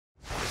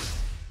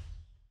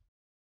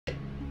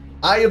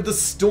Eye of the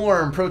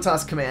Storm,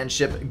 Protoss command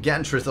ship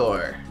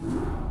Gantrithor.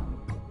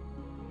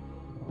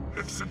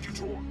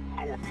 Executor,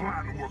 our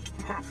plan worked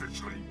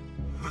perfectly.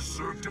 The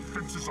Zerg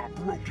defenses are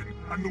broken,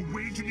 and the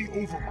way to the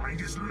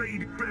Overmind is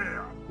laid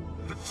bare.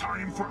 The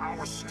time for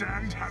our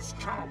stand has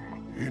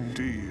come.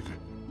 Indeed.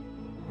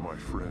 My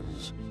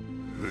friends,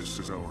 this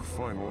is our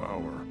final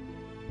hour.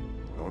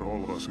 Not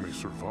all of us may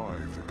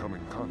survive the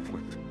coming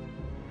conflict.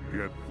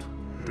 Yet,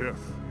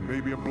 death may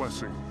be a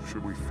blessing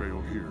should we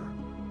fail here.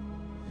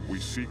 We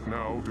seek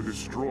now to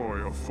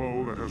destroy a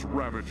foe that has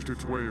ravaged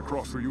its way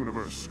across the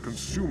universe,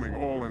 consuming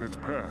all in its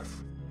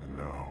path. And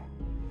now,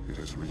 it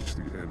has reached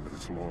the end of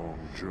its long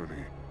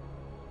journey.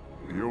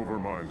 The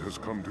Overmind has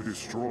come to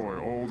destroy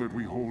all that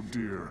we hold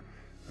dear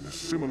and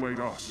assimilate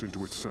us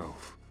into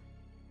itself.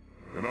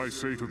 And I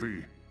say to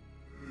thee,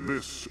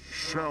 this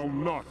shall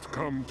not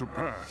come to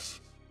pass.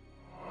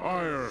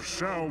 Ire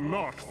shall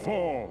not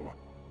fall.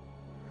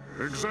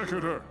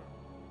 Executor,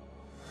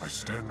 I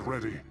stand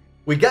ready.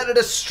 We gotta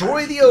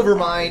destroy the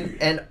Overmind,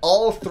 and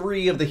all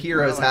three of the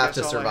heroes have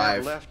to All I survive.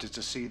 have left is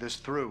to see this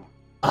through.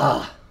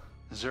 Ah.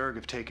 The Zerg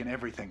have taken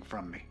everything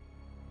from me.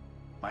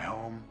 My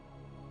home,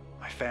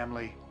 my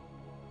family,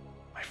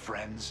 my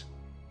friends.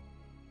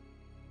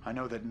 I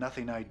know that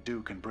nothing I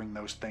do can bring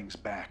those things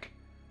back.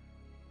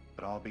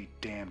 But I'll be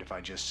damned if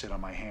I just sit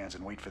on my hands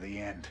and wait for the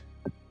end.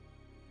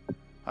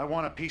 I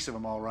want a piece of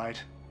them, all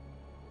right.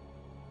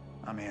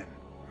 I'm in.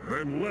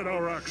 Then let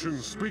our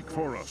actions speak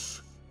for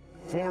us.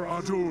 For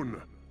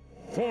Adun.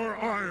 For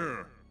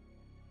Ire.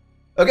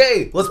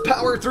 Okay, let's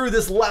power through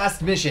this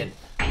last mission.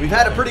 We've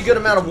had a pretty good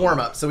amount of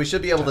warm-up, so we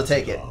should be able to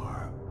take it.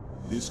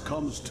 This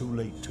comes too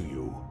late to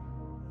you,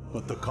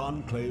 but the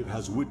Conclave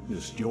has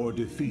witnessed your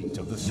defeat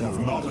of the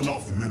Seven. Not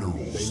enough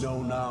minerals. They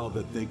know now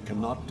that they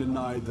cannot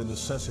deny the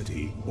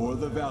necessity or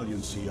the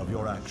valiancy of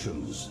your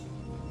actions.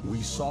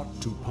 We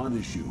sought to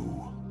punish you,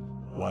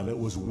 while it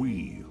was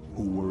we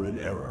who were in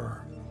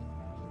error.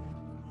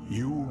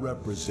 You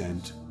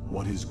represent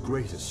what is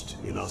greatest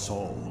in us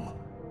all,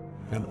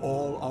 and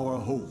all our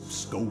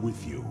hopes go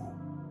with you.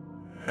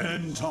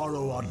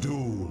 Entaro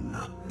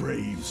Adun,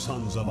 brave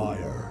sons of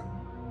Ire.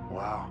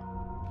 Wow.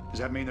 Does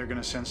that mean they're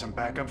gonna send some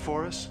backup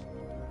for us?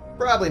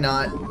 Probably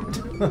not.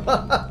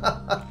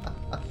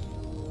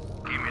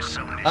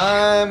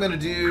 I'm gonna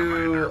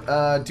do...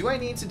 do I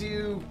need to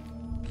do...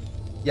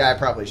 Yeah, I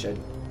probably should.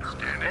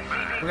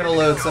 We're gonna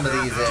load some of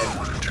these in.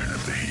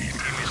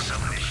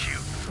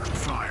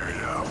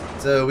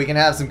 So we can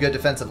have some good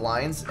defensive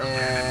lines.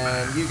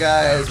 And you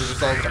guys are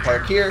just all gonna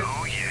park here.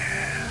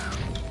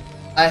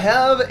 I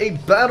have a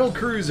battle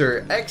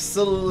cruiser.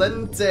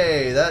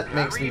 Excelente. That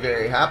makes me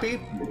very happy.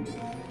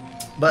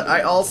 But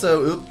I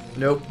also... Oop,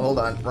 nope, hold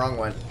on. Wrong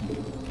one.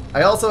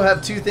 I also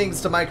have two things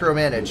to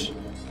micromanage,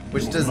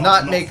 which does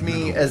not make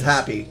me as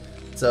happy.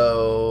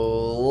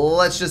 So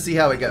let's just see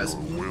how it goes.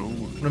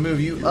 I'm gonna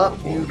move you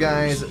up, you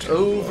guys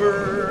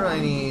over. I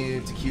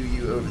need to queue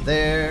you over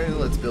there.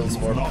 Let's build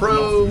some more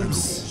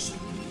probes.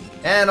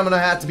 And I'm gonna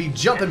have to be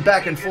jumping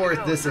back and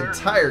forth this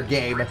entire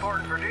game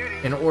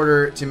in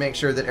order to make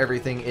sure that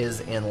everything is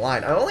in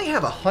line. I only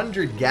have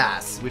 100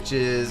 gas, which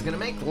is gonna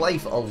make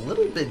life a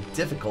little bit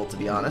difficult, to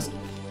be honest.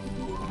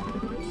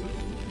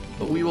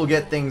 But we will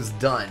get things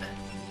done.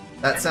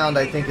 That sound,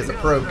 I think, is a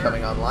probe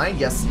coming online.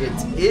 Yes, it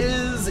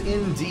is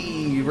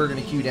indeed. We're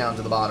gonna queue down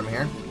to the bottom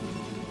here.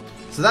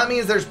 So that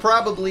means there's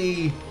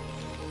probably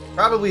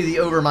the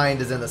Overmind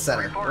is in the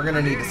center. We're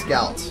gonna need to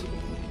scout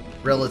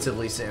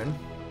relatively soon.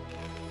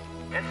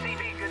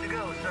 SCV, good to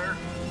go, sir.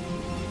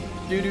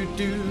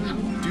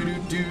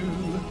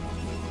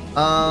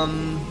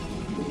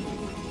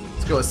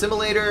 Let's go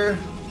assimilator,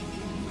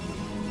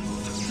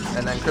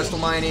 and then crystal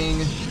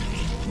mining,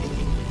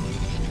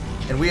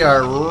 and we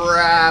are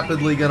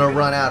rapidly gonna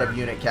run out of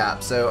unit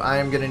cap. So I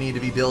am gonna need to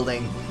be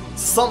building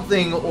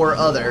something or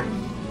other,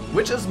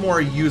 which is more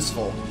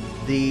useful.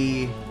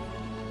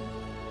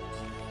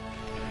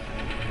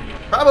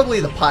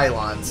 Probably the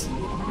pylons.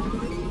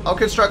 I'll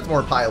construct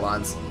more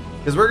pylons,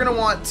 because we're going to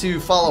want to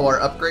follow our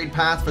upgrade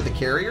path for the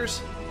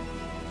carriers.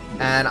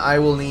 And I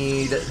will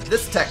need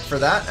this tech for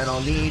that, and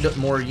I'll need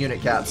more unit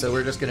cap, so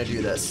we're just going to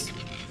do this.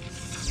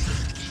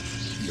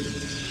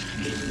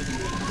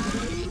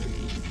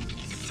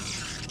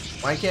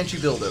 Why can't you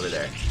build over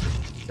there?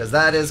 Because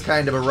that is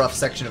kind of a rough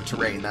section of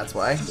terrain, that's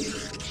why.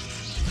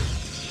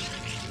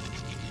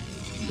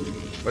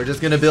 We're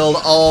just going to build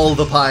all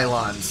the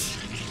pylons.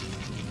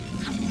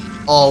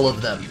 All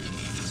of them.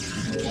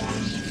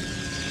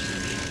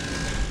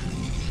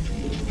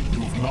 You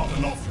have not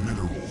enough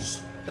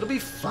minerals. It'll be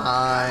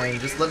fine.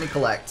 Just let me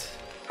collect.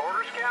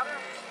 Orders, Captain?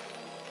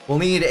 We'll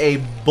need a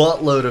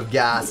buttload of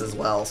gas as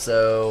well,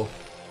 so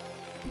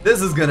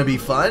this is gonna be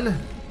fun.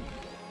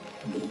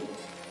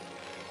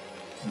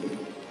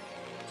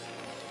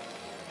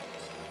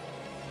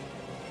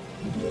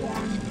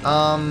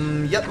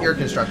 Yep, you're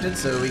constructed,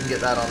 so we can get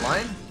that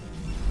online.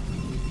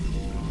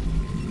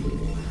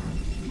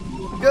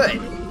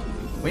 Good.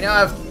 We now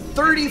have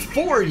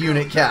 34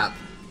 unit cap.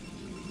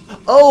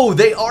 Oh,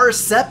 they are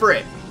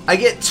separate. I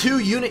get 2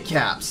 unit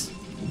caps.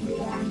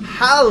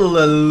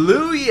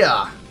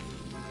 Hallelujah!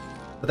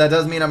 But that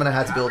does mean I'm going to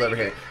have to build over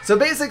here. So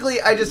basically,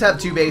 I just have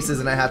 2 bases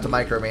and I have to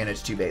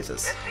micromanage 2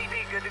 bases.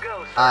 SCV good to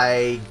go, sir.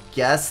 I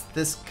guess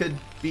this could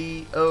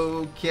be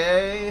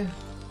okay.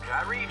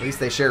 I read At you.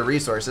 least they share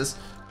resources.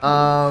 We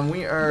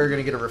are going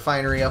to get a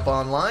refinery up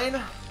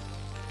online.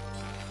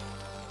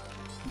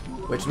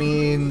 Which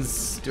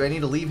means... do I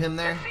need to leave him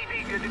there?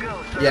 SCV good to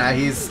go, sir. Yeah,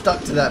 he's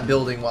stuck to that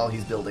building while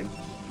he's building.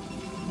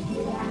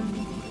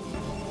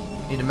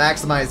 Need to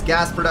maximize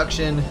gas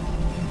production.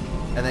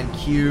 And then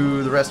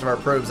queue the rest of our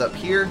probes up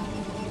here.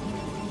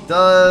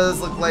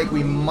 Does look like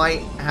we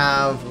might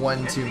have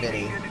 1 too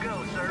many. Good to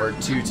go, sir. Or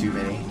 2 too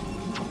many.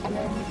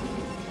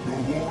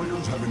 Your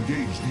warriors have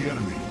engaged the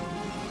enemy.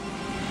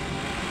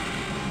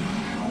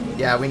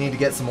 Yeah, we need to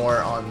get some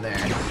more on there.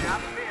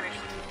 Job finished.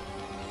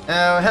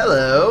 Oh,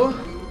 hello.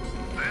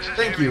 This is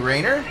Thank you,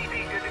 Rainer.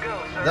 SCV good to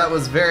go, sir. That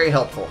was very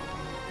helpful.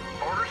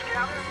 Orders,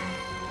 Captain?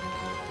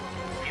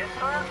 Yes,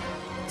 sir.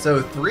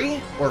 So 3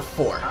 or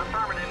 4?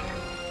 Affirmative.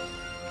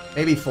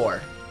 Maybe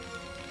 4.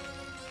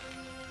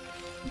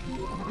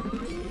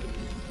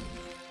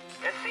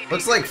 SCV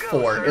Looks good like to go,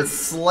 4. sir. It's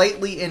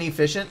slightly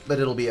inefficient, but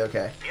it'll be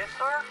okay. Yes,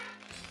 sir.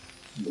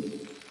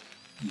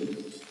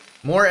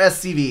 More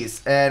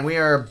SCVs, and we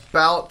are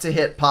about to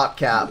hit pop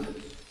cap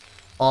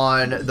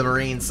on the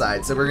Marine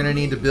side, so we're going to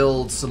need to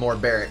build some more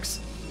barracks.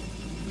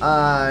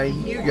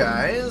 You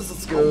guys,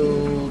 let's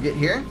go get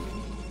here.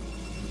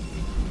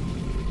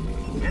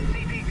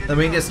 SCV good Then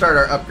we need to start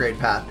our upgrade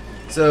path.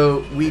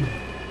 So we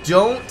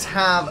don't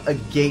have a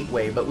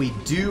gateway, but we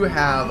do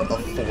have a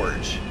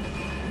forge.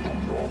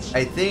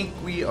 I think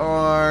we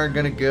are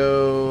going to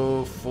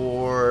go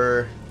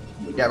for...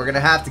 yeah, we're going to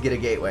have to get a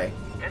gateway.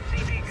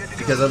 SCV good to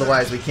Because go,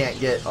 otherwise we can't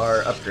get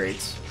our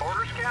upgrades. sir.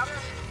 Orders, Captain?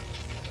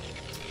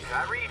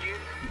 I read you.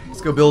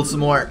 Let's go build some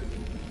more.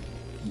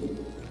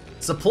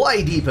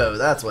 Supply depot,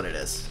 that's what it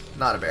is.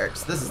 Not a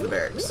barracks. This is the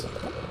barracks.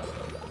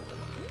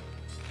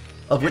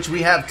 Of which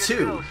we have Good to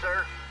 2. go,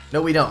 sir.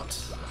 No, we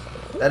don't.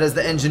 That is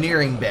the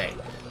engineering bay.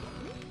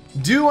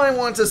 Do I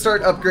want to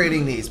start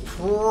upgrading these?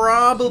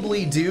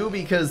 Probably do,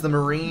 because the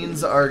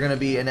Marines are going to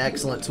be an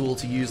excellent tool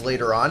to use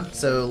later on.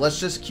 So let's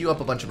just queue up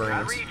a bunch of I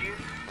Marines. read you.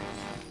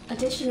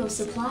 Additional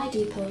supply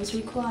depots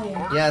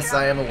required. Yes,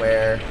 I am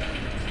aware.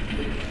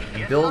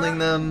 I'm building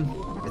them.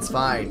 It's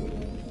fine.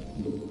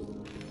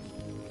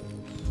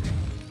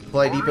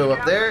 Supply depot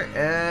up there,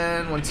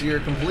 and once you're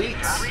complete,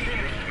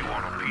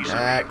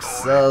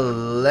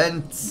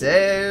 excellent.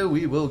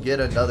 We will get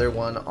another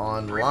one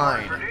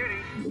online. For duty.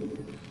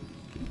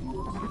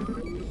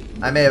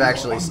 I may have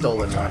actually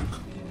stolen one.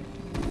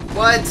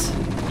 What?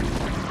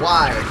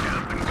 Why?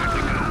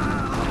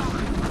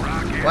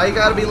 Why you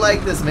gotta be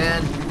like this,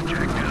 man?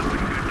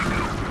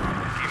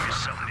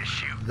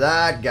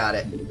 That got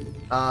it.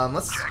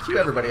 Let's queue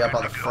everybody up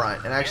on the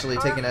front and actually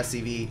take an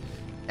SCV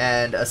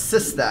and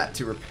assist that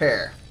to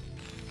repair.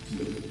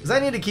 Because I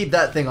need to keep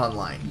that thing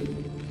online.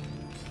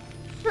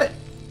 Good.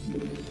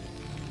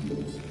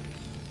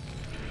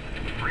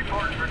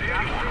 Report for duty.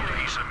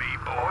 Piece of me,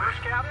 Orders,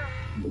 Captain?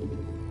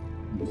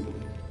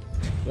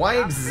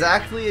 Why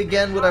exactly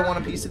again would I want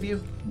a piece of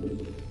you?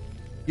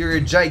 You're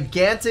a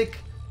gigantic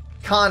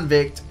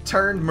convict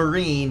turned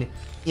Marine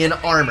in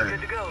armor.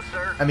 Good to go,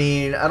 sir. I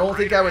mean, I don't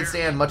think I would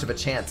stand much of a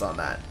chance on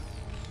that.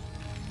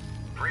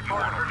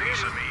 Report for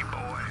duty.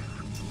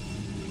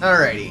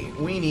 Alrighty,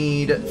 we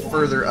need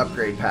further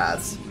upgrade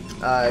paths.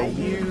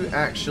 You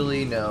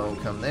actually, no,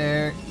 come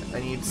there. I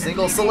need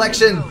single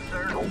selection.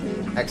 Go,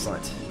 sir.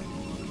 Excellent.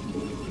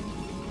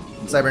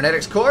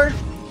 Cybernetics core?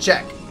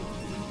 Check. Job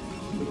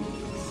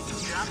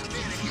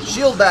finished.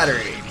 Shield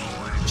battery?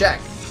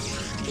 Check.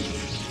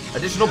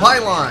 Additional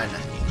pylon?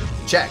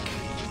 Check.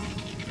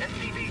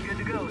 SCV good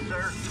to go,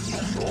 sir.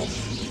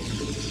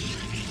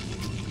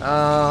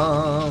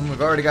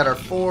 We've already got our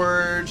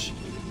forge.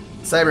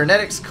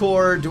 Cybernetics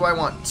core, do I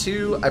want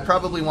 2? I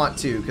probably want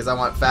 2 because I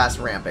want fast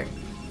ramping.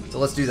 So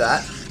let's do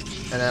that.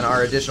 And then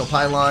our additional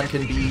pylon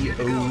can be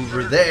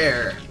over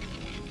there.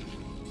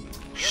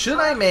 Should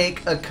I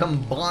make a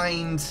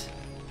combined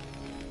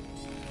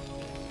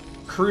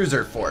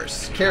cruiser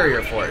force, carrier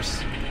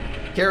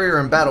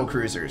and battle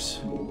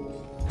cruisers?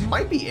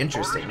 Might be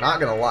interesting, not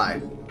gonna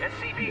lie.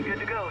 SCV good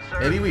to go, sir.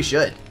 Maybe we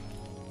should.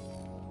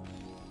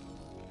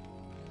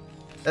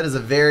 That is a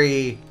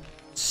very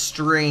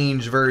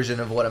strange version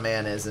of what a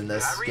man is in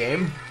this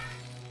game.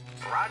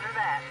 Roger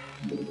that.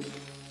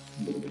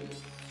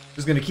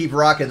 Just gonna keep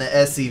rocking the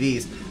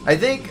SCVs. I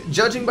think,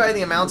 judging by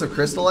the amount of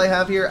crystal I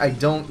have here, I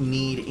don't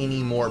need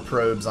any more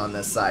probes on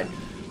this side.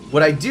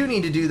 What I do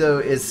need to do, though,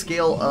 is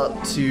scale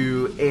up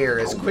to air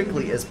as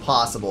quickly as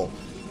possible.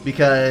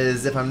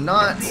 Because if I'm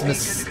not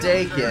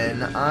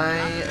mistaken, I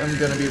am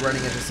gonna be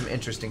running into some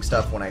interesting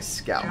stuff when I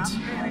scout.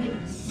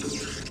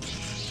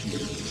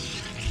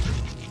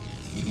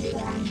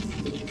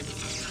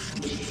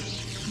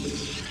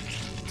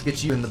 Let's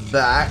get you in the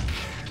back.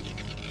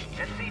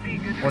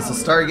 SCV good to Once the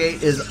go.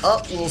 Stargate is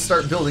up, we'll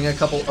start building a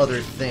couple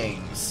other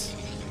things.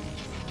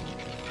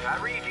 I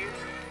read you.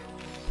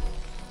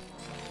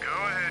 Go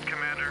ahead,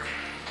 Commander.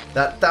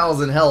 That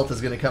 1,000 health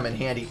is going to come in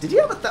handy. Did he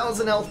have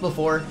 1,000 health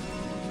before?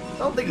 I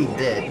don't think he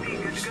did.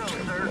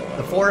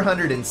 The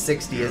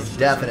 460 is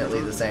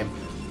definitely the same.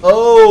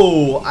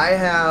 Oh, I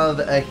have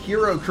a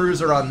hero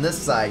cruiser on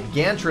this side,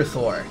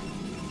 Gantrathor.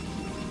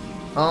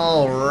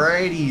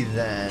 Alrighty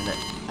then.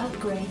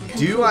 Upgrade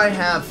Do I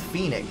have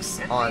Phoenix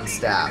on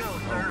staff?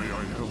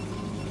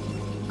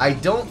 I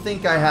don't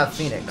think I have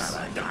Phoenix.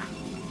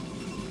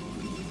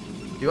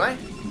 Do I?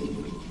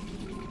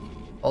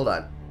 Hold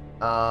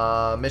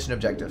on. Mission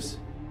objectives.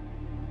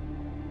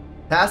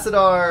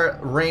 Tassadar,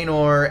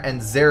 Raynor,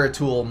 and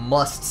Zeratul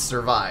must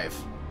survive.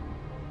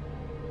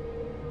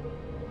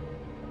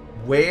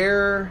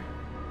 Where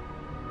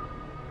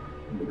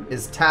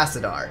is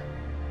Tassadar?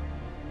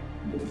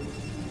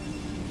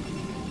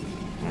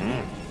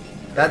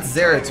 That's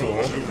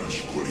Zeratul.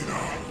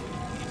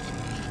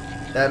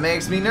 That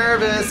makes me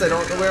nervous. I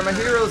don't know where my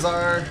heroes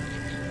are.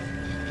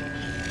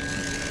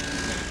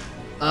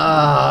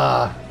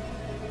 Ah.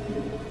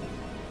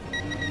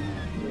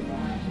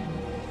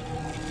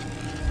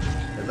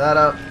 Get that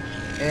up.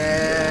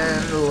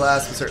 And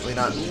last but certainly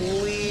not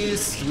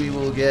least, we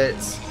will get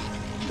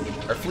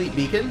our fleet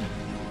beacon.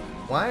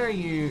 Why are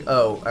you...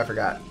 Oh, I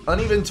forgot.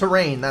 Uneven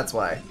terrain, that's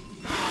why.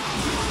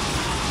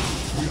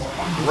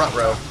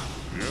 Ruh-roh.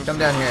 Come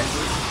down here.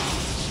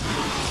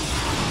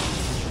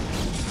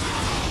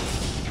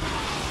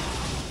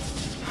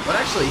 What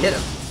actually hit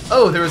him?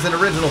 Oh, there was an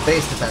original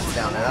base defense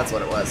down there. That's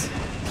what it was.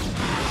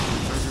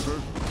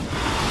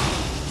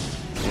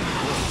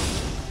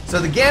 So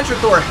the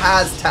Gantrathor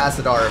has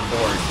Tassadar on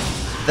board.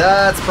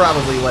 That's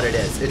probably what it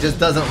is. It just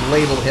doesn't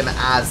label him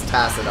as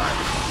Tassadar.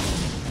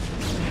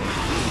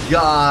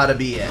 Gotta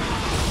be it.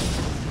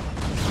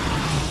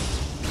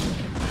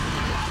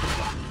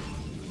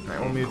 Alright,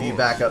 we'll move you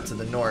back up to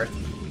the north.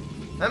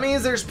 That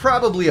means there's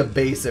probably a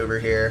base over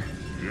here.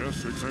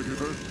 Yes,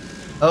 Executor.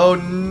 Oh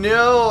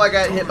no, I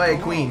got hit by a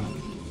queen.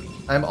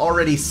 I'm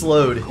already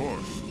slowed. Of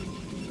course.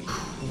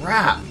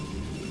 Crap.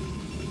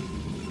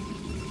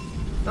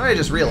 Now I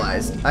just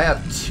realized I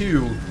have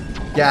 2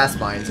 gas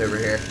mines over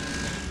here.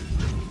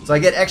 So I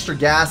get extra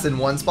gas in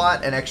one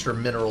spot and extra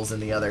minerals in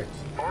the other.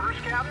 Orders,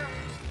 Captain?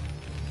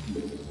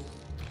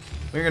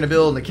 We're going to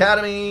build an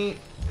academy,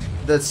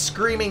 the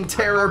Screaming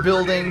Terror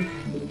building.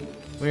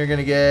 We're going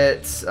to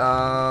get,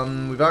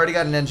 we've already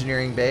got an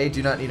engineering bay,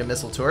 do not need a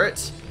missile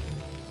turret.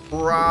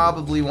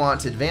 Probably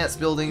want advanced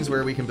buildings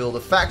where we can build a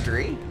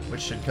factory,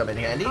 which should come in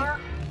handy.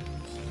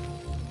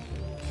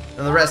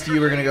 And the rest of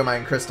you are going to go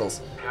mine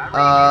crystals.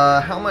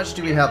 How much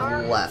do we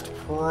have left?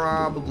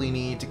 Probably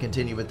need to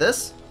continue with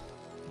this.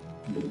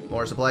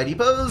 More supply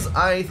depots?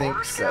 I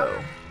think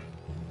so.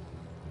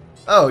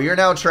 Oh, you're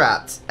now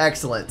trapped.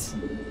 Excellent.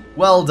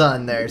 Well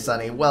done there,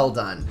 Sonny. Well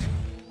done.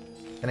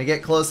 Can I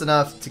get close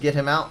enough to get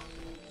him out?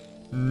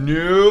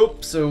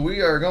 Nope. So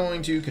we are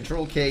going to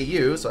control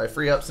KU, so I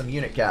free up some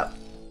unit cap.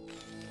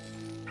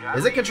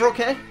 Is it control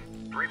K?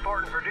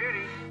 Reporting for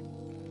duty.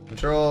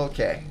 Control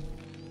K.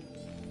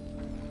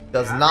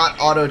 Does not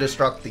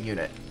auto-destruct the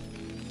unit.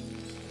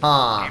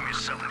 Huh. Give me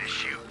something to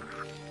shoot.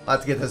 I'll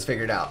have to get this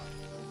figured out.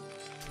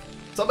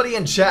 Somebody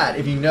in chat,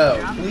 if you know,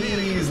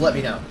 please let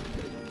me know.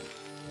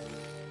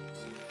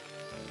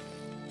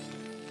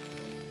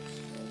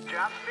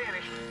 Job's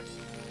finished.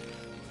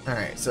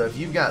 Alright, so if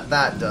you've got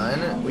that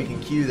done, we can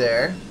queue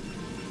there.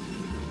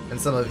 And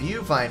some of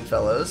you fine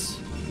fellows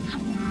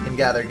can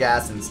gather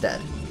gas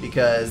instead.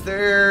 Because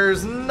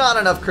there's not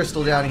enough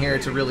crystal down here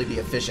to really be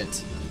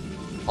efficient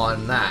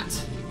on that.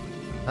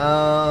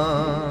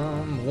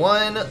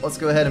 Let's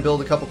go ahead and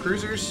build a couple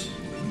cruisers.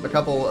 A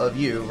couple of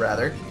you,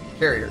 rather.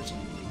 Carriers.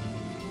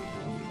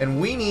 And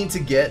we need to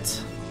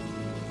get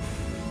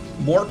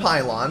more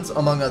pylons,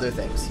 among other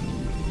things.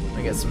 Let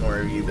me get some more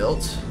of you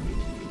built.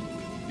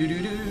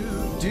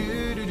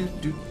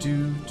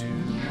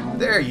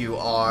 There you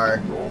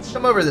are.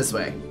 Come over this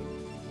way.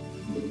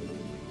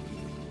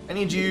 I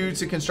need you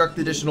to construct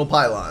additional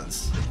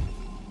pylons.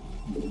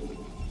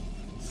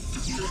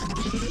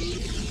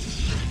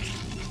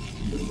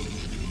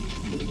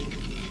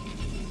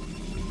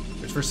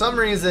 Which for some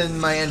reason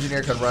my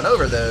engineer can run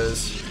over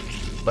those,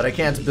 but I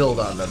can't build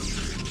on them.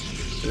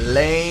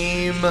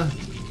 Lame.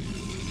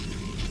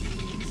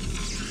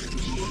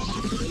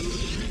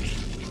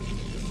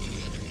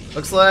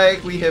 Looks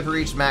like we have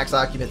reached max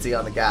occupancy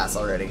on the gas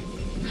already.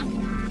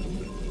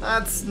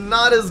 That's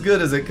not as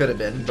good as it could have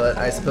been, but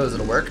I suppose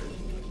it'll work.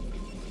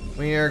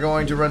 We are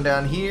going to run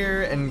down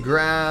here and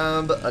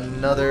grab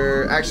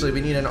another... Actually, we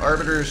need an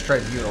Arbiter's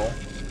Tribunal.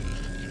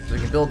 So we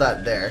can build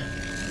that there.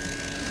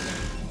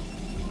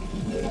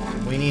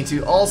 We need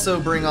to also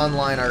bring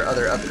online our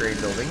other upgrade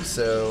buildings,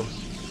 so...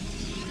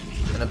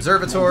 An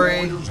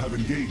observatory. Have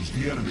engaged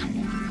the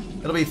enemy.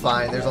 It'll be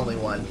fine, there's only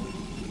one.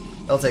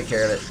 They'll take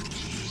care of it.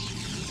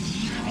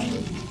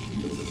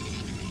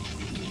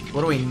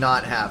 What do we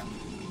not have?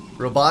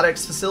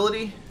 Robotics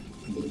facility?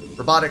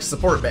 Robotics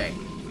support bay.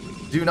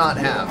 Do not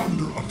have.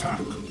 Under attack.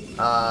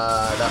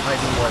 That might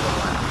be more than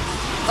one.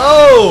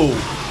 Oh!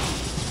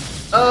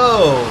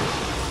 Oh!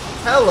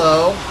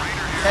 Hello.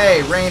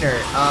 Hey, Raynor.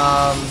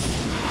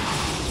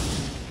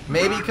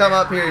 maybe come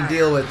up here and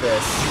deal with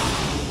this.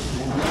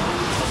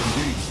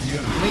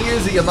 Let me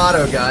use a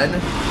Yamato gun.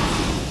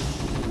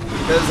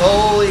 Because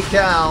holy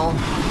cow.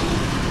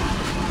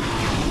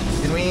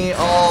 Can we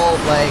all,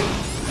 like,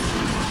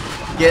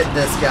 get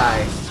this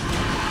guy?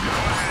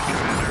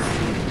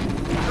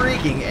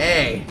 Freaking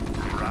A.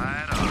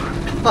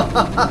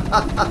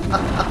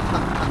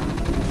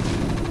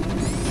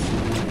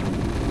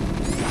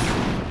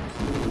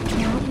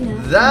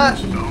 That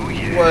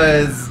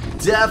was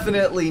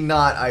definitely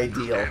not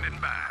ideal.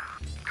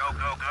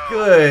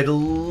 Good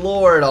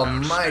Lord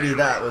Almighty,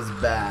 that was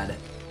bad.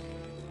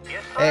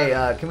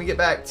 Hey, can we get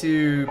back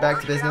to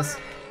business?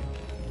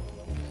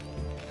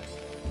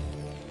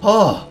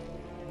 Oh.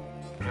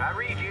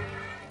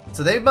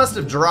 So they must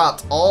have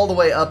dropped all the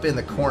way up in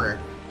the corner.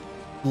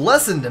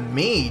 Lesson to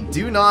me,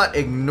 do not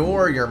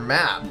ignore your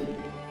map.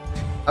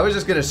 I was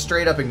just gonna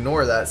straight up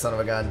ignore that son of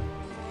a gun.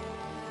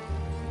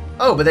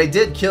 Oh, but they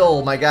did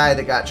kill my guy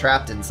that got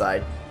trapped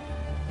inside.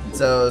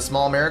 So,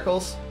 small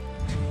miracles.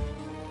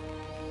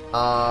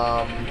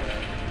 Yes,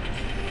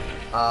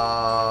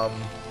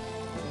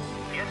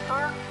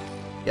 sir.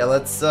 Yeah,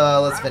 let's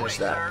finish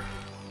that.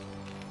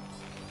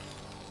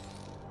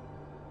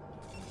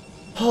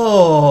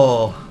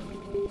 Oh,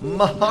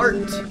 my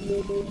heart,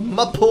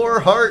 my poor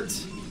heart.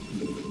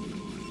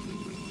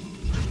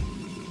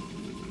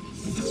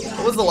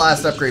 What was the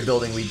last upgrade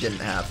building we didn't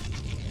have?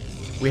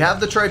 We have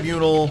the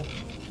tribunal,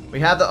 we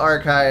have the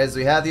archives,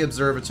 we have the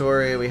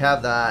observatory, we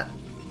have that,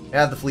 we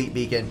have the fleet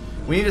beacon.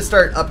 We need to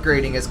start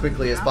upgrading as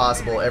quickly as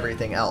possible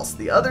everything else.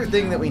 The other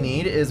thing that we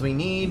need is we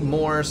need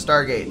more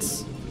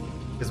stargates,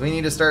 because we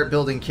need to start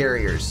building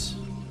carriers.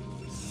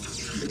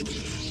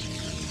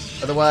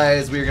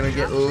 Otherwise, we're going to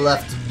get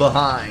left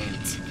behind.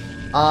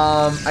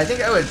 I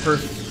think I would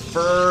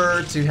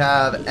prefer to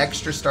have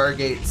extra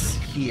stargates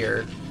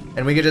here,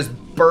 and we could just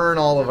burn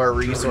all of our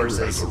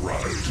resources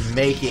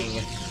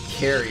making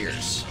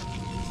carriers.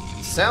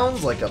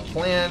 Sounds like a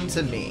plan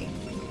to me.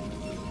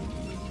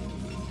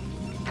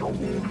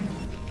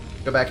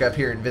 Go back up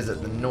here and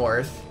visit the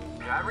north.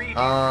 You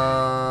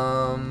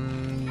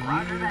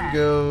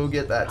go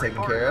get that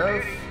taken care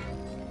of.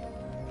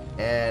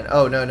 And,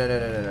 oh, no.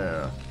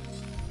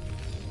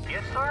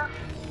 Yes, sir.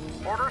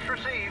 Orders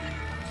received.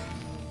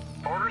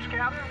 Orders,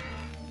 Captain.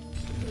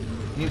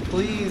 Can you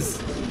please?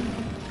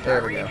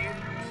 There we go.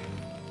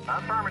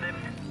 Affirmative.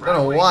 I don't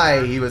know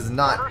why he was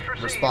not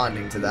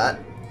responding to that.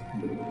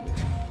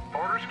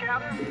 Orders,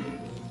 Captain.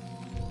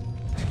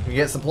 We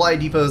get supply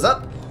depots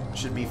up.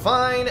 Should be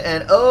fine.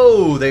 And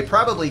oh, they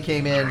probably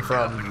came in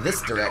from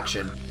this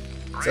direction.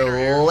 So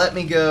let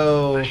me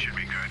go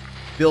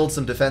build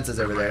some defenses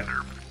over there.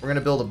 We're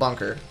gonna build a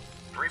bunker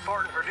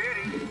Reporting for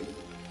duty.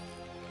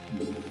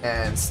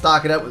 and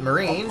stock it up with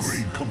Marines.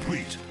 Upgrade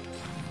complete.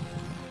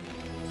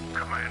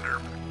 Commander.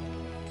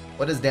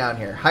 What is down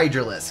here?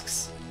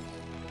 Hydralisks.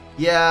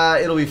 Yeah,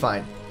 it'll be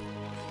fine.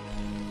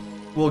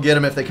 We'll get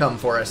them if they come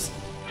for us.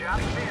 Job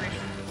finished.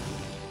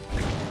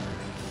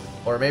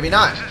 Or maybe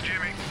not. This is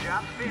Jimmy.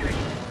 Job finished.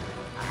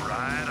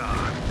 Right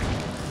on.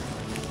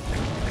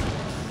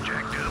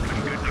 Jacked up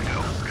and good to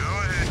go. Go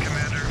ahead,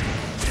 Commander.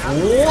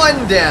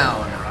 One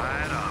down.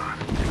 Right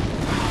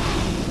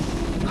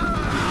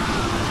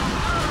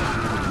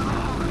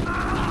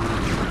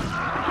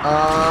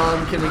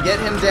on. Can we get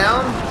him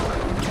down?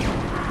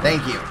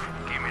 Thank you.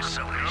 Give me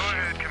some. Go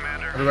ahead,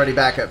 Commander. Everybody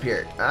back up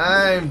here.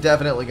 I'm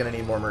definitely gonna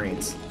need more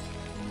Marines.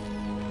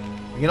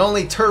 We can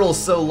only turtle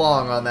so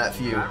long on that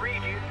few. I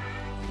read you.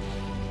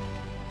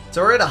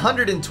 So we're at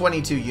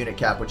 122 unit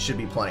cap, which should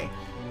be plenty.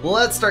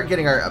 Let's start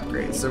getting our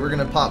upgrades. So we're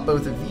going to pop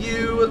both of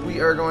you. We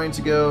are going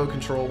to go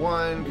Control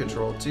 1,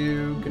 Control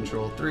 2,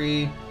 Control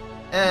 3,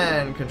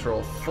 and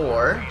Control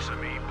 4. Piece of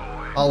me,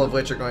 boy. All of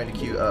which are going to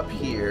queue up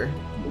here.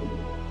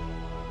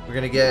 We're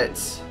going to get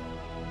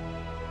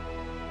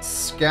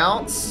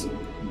Scouts.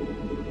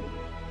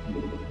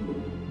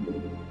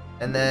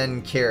 And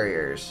then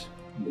Carriers.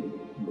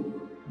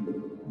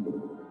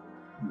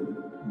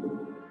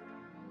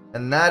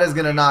 And that is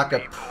going to knock a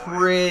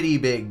pretty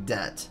big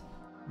dent.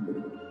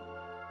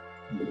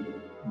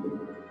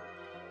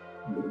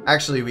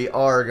 Actually, we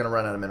are going to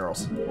run out of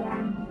minerals.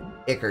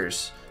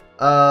 Ickers.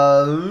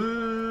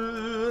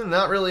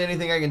 Not really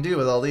anything I can do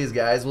with all these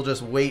guys. We'll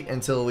just wait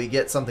until we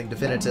get something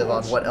definitive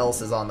on what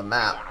else is on the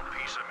map.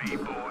 Piece of me,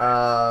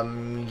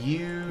 boy.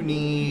 You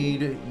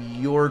need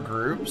your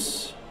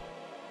groups.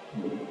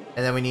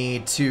 And then we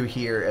need 2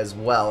 here as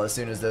well, as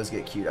soon as those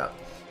get queued up.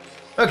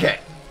 Okay.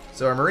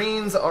 So our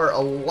Marines are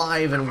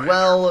alive and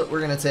well. We're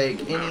going to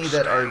take any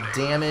that are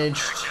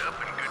damaged,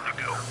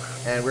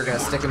 and we're going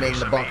to stick them in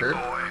the bunker,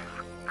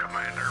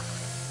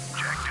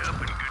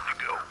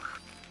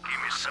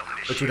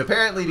 which would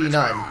apparently be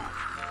none,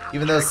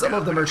 even though some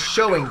of them are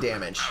showing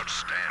damage.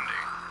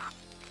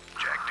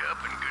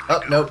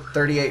 Oh, nope,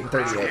 38 and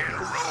 38.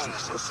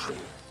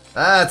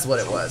 That's what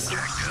it was.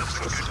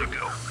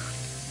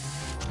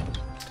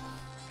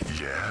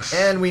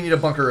 And we need a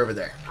bunker over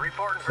there,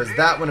 because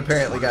that one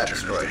apparently got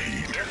destroyed.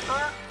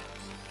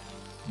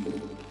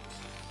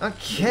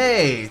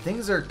 Okay,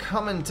 things are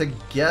coming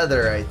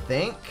together, I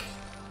think.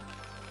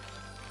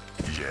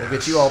 Yes. We'll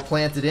get you all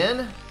planted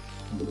in.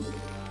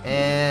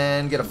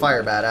 And get a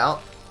fire bat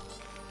out.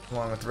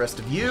 Along with the rest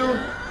of you.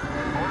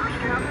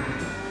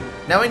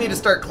 Now we need to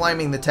start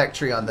climbing the tech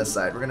tree on this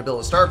side. We're going to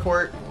build a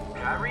starport.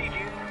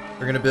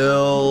 We're going to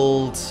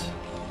build...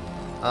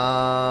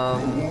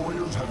 The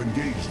warriors have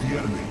engaged the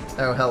enemy.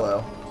 Oh,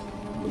 hello.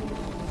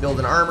 Build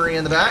an armory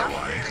in the back.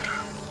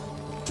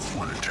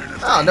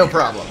 Oh, no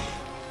problem.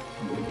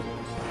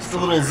 Just a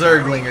little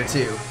Zergling or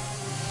two.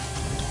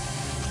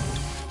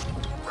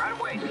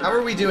 How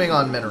are we doing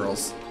on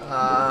minerals?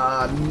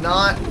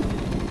 Not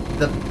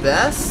the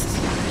best,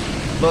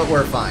 but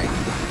we're fine.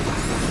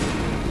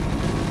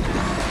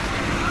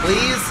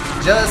 Please,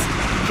 just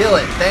kill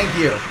it. Thank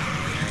you.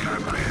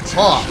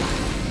 Oh,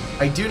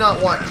 I do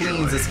not want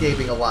Queens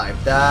escaping alive.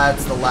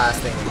 That's the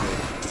last thing we need.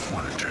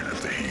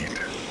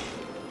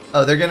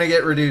 Oh, they're gonna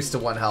get reduced to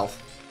 1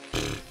 health. Go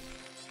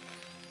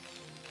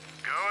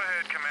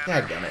ahead,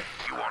 Commander. Dadgummit.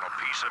 You want a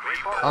piece of me,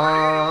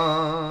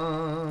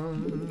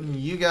 boy?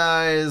 You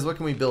guys, what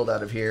can we build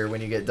out of here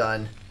when you get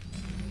done?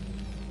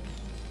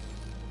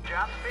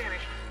 Job's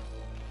finished.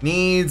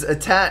 Needs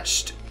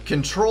attached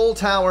control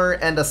tower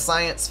and a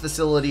science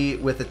facility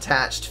with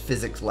attached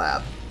physics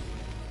lab.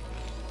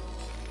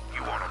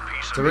 You want a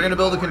piece of So we're me, gonna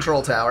build a boy?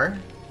 control tower.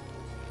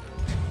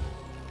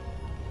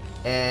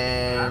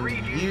 And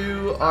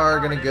you are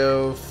gonna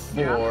go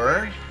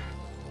for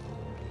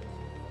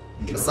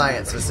the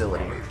science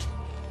facility.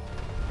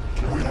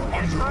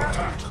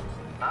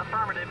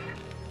 Affirmative.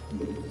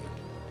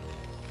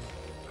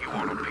 You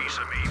want a piece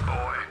of me,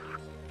 boy?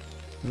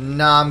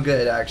 Nah, I'm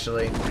good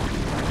actually. The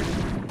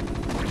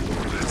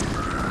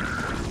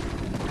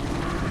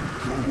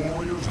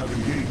warriors have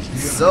engaged the enemy.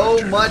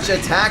 So much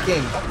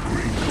attacking.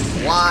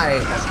 Why?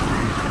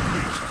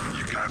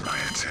 You got my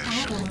attention.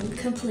 Add-on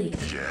complete.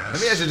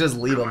 Maybe I should just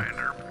leave them.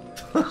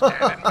 Standing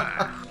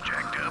by,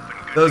 jacked up and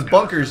good Those to go.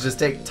 bunkers just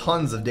take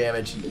tons of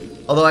damage.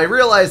 Although I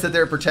realize that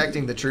they're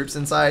protecting the troops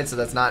inside, so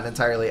that's not an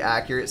entirely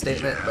accurate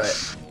statement,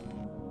 but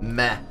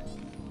meh.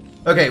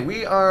 Okay,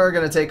 we are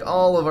going to take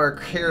all of our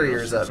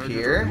carriers up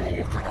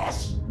here.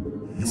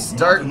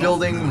 Start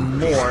building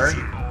more.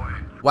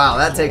 Wow,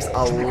 that takes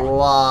a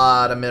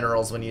lot of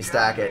minerals when you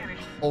stack it.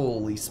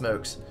 Holy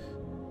smokes.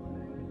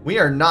 We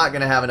are not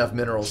going to have enough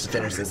minerals to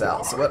finish this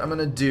out. So what I'm going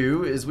to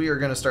do is we are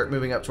going to start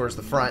moving up towards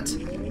the front.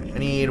 I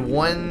need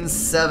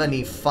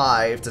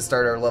 175 to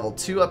start our level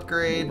 2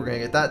 upgrade. We're going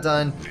to get that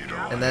done.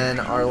 And then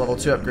our level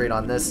 2 upgrade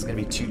on this is going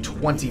to be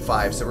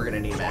 225, so we're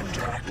going to need men.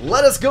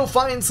 Let us go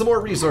find some more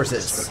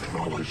resources.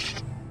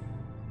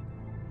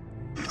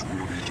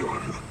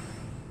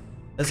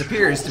 This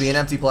appears to be an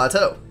empty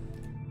plateau.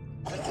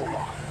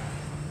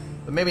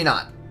 But maybe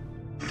not.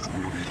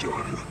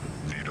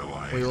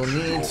 We will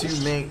need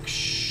to make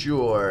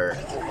sure.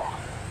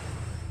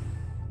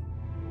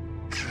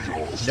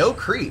 No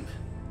creep.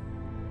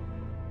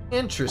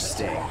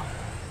 Interesting.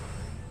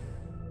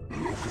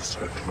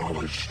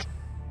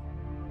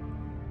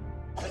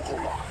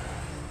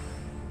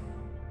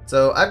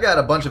 So I've got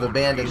a bunch of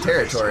abandoned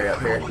territory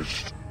up here,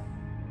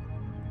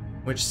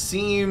 which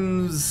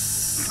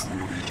seems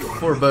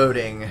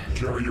foreboding.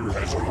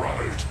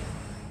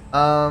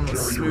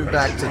 Let's move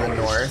back to the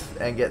north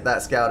and get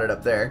that scouted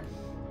up there.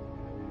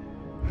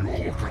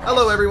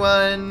 Hello,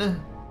 everyone.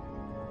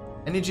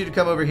 I need you to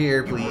come over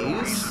here,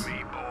 please.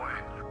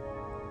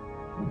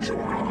 Move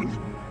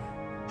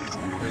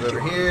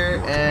over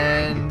here,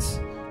 and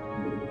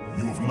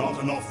You have not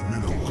enough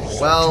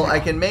minerals. well, I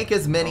can make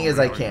as many as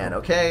I can.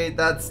 Okay,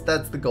 that's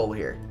the goal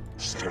here.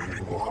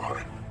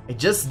 I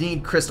just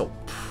need crystal.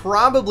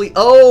 Probably.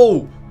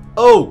 Oh,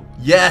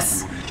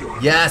 yes,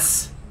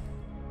 yes.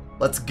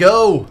 Let's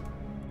go.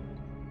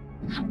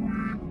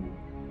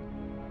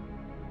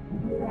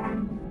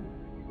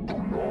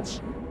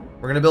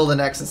 We're gonna build a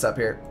nexus up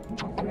here.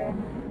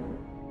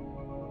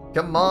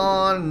 Come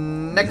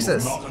on,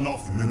 nexus.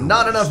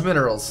 Not enough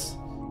minerals.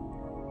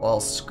 Well,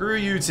 screw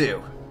you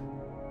too.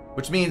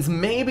 Which means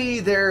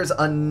maybe there's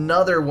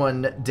another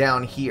one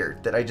down here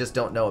that I just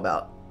don't know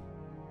about.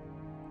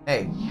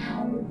 Hey,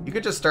 you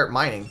could just start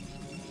mining.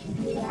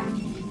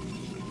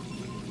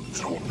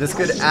 This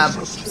could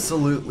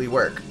absolutely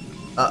work.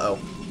 Uh-oh.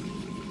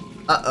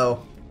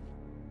 Uh-oh.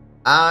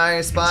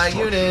 I spy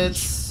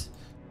units.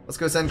 Let's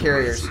go send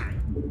carriers.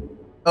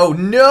 Oh,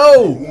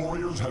 no! The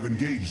warriors have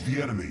engaged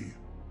the enemy.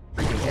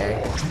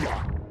 Okay.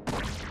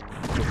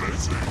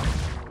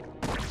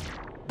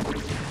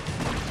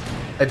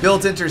 I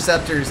built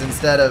interceptors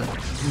instead of...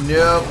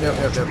 Nope.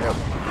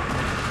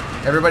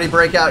 Everybody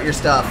break out your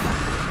stuff.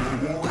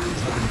 The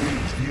warriors have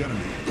engaged the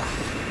enemy.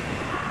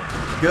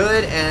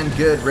 Good and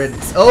good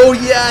riddance. Oh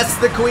yes,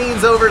 the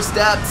queen's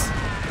overstepped.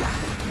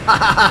 Ha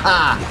ha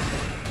ha.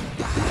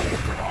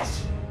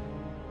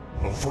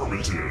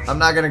 Affirmative. I'm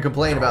not gonna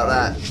complain about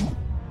that.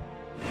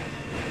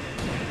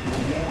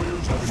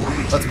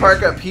 Let's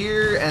park up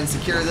here and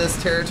secure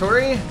this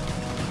territory.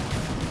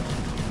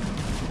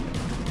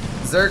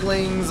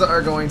 Zerglings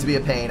are going to be a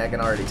pain, I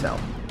can already tell.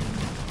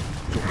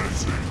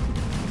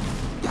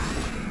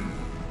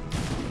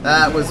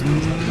 That was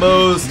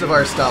most of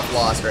our stuff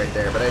lost right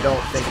there, but I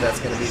don't think that's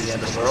going to be the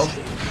end of the world.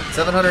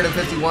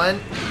 751.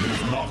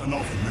 Not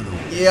enough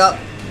minerals. Yep.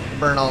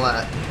 Burn all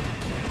that.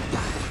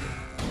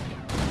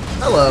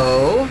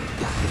 Hello.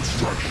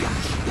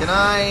 Can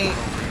I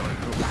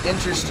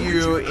interest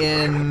you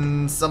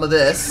in some of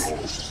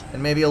this?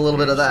 And maybe a little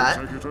bit of that.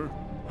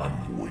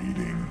 I'm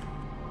waiting.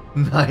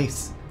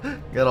 Nice.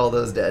 Got all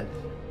those dead.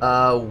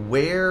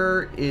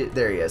 There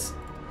he is.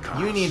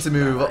 You need to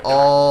move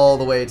all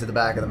the way to the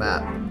back of the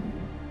map.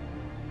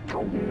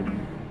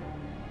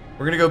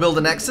 We're gonna go build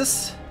a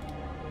nexus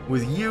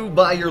with you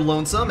by your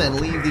lonesome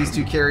and leave these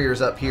two carriers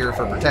up here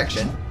for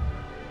protection.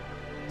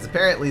 Because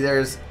apparently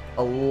there's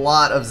a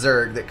lot of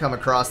Zerg that come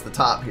across the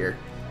top here.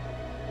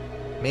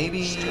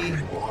 Maybe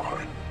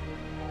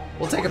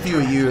we'll take a few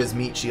of you as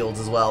meat shields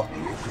as well.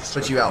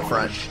 Put you out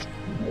front.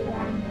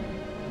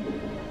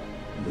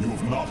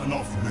 You've not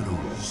enough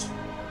minerals.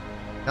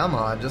 Come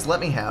on, just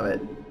let me have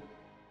it.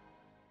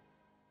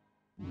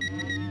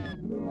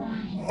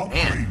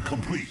 Upgrade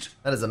complete.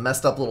 That is a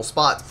messed up little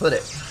spot to put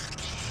it.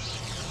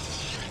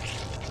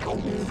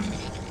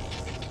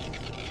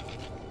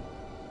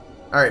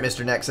 Alright,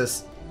 Mr.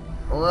 Nexus.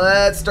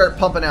 Let's start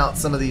pumping out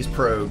some of these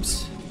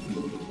probes.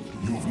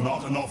 You've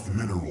not enough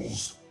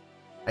minerals.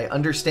 I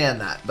understand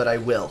that, but I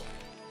will.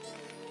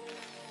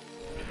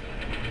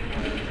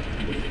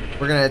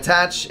 We're going to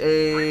attach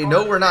a...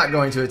 No, we're not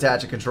going to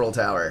attach a control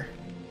tower.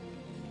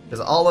 Because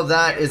all of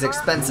that is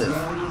expensive.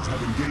 Warriors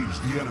have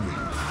engaged the enemy.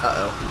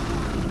 Uh-oh.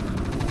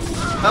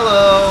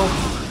 Hello!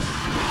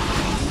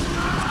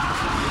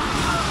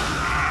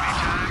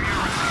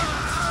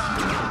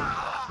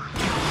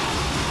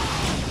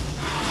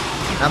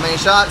 How many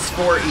shots?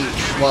 4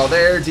 each, while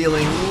they're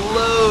dealing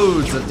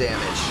loads of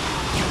damage.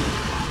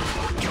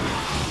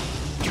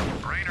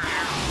 Rainer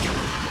here.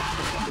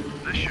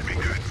 This should be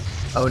good.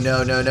 Oh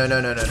no, no, no, no,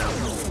 no, no, no.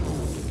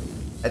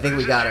 I think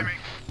we got him.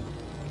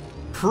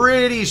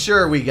 Pretty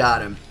sure we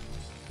got him.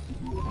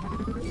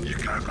 You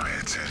got my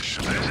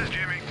attention. This is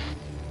Jimmy.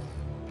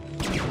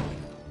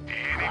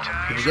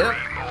 Anytime, Did you get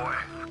him? sweet boy.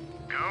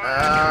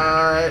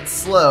 Go It's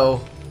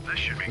slow. This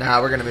should be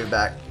Nah, we're gonna move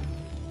back.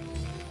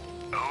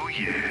 good. Oh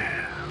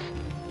yeah.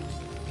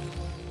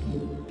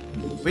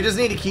 We just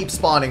need to keep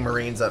spawning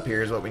Marines up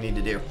here is what we need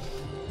to do.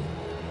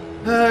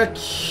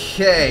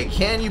 Okay,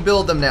 can you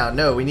build them now?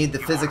 No, we need the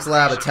physics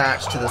lab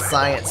attached to the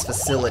science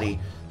facility.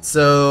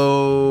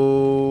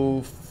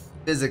 So,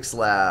 physics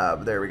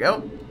lab, there we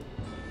go.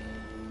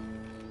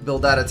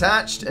 Build that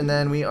attached, and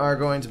then we are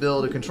going to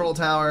build a control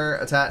tower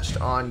attached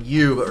on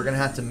you, but we're going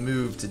to have to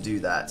move to do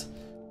that.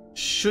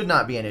 Should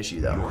not be an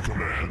issue, though. You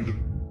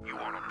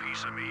want a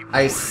piece of me?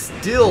 I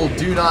still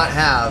do not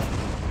have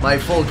my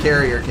full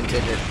carrier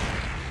contingent,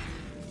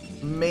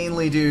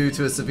 mainly due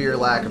to a severe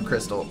lack of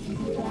crystal.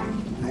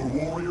 Your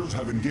warriors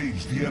have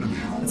engaged the enemy.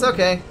 It's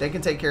okay, they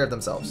can take care of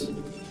themselves.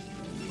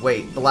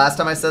 Wait, the last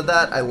time I said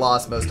that, I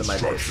lost most of my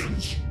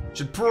base.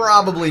 Should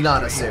probably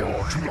not assume.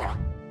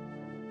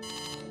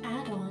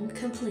 Add-on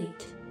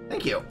complete.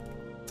 Thank you.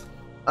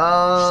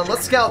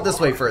 Let's scout this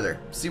way further,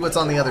 see what's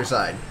on the other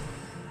side.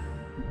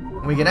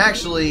 We can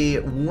actually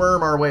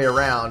worm our way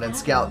around and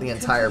scout the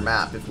entire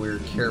map if we're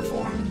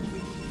careful.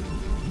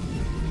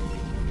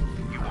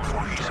 You want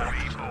a piece of me,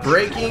 boy?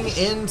 Breaking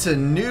into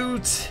new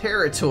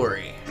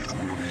territory.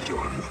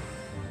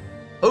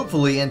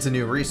 Hopefully into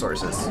new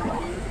resources.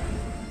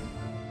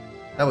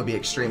 That would be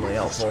extremely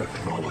helpful.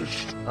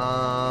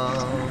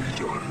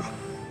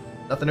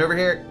 Nothing over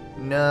here?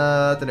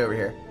 Nothing over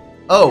here.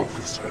 Oh!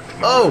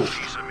 Oh!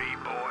 Piece of me,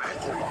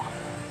 boy.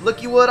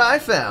 Looky what I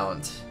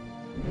found.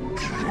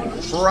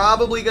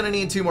 Probably gonna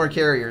need 2 more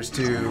carriers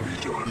too.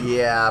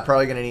 Yeah,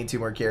 probably gonna need 2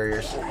 more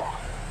carriers.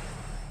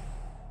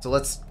 So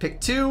let's pick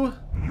 2.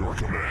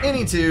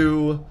 Any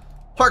 2.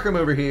 Park them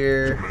over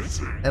here.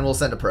 And we'll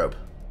send a probe.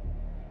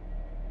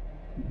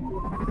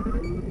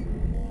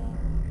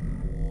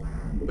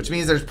 Which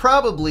means there's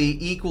probably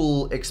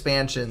equal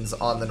expansions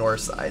on the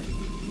north side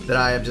that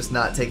I am just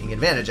not taking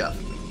advantage of.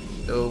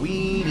 So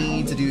we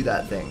need to do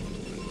that thing.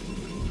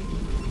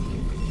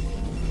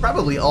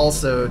 Probably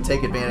also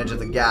take advantage of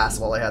the gas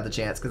while I have the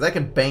chance, because I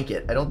can bank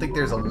it. I don't think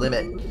there's a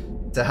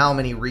limit to how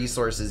many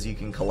resources you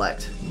can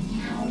collect.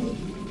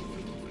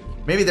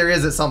 Maybe there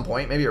is at some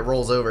point. Maybe it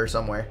rolls over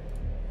somewhere.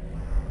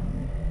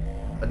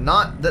 But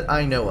not that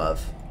I know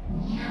of.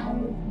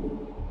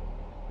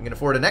 We can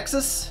afford a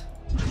Nexus.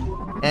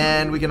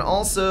 And we can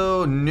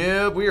also...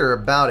 Nope, we are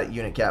about at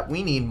unit cap.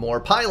 We need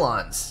more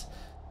pylons.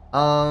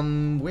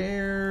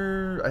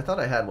 Where... I thought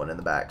I had one in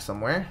the back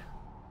somewhere.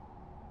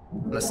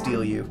 I'm gonna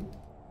steal you.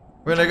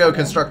 We're gonna go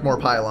construct more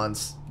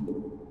pylons.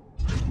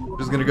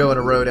 Just gonna go in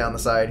a row down the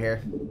side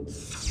here.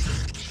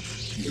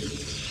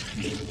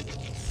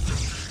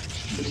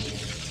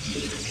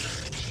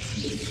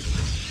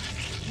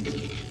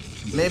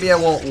 Maybe I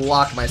won't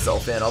lock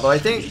myself in, although I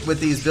think with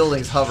these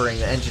buildings hovering,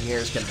 the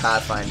engineers can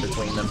pathfind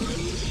between them.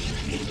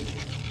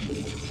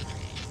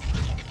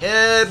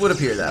 It would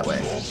appear that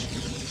way.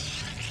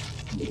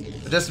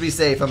 But just to be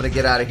safe, I'm going to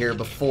get out of here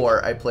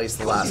before I place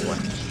the last one.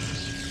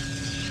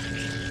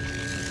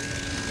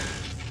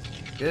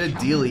 Good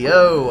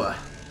dealio.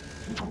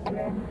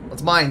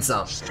 Let's mine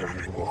some.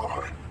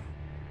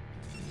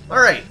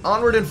 Alright,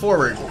 onward and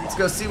forward. Let's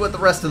go see what the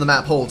rest of the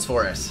map holds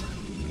for us.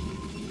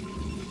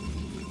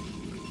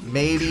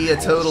 Maybe a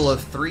total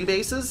of 3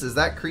 bases? Is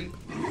that creep?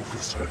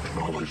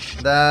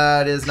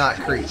 That is not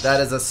creep. That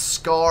is a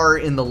scar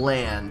in the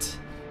land.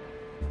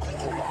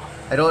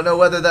 I don't know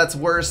whether that's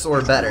worse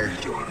or better.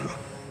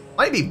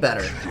 Might be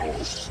better.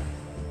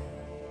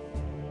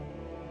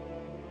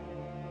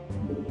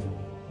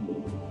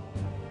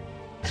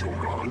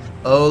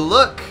 Oh,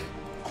 look!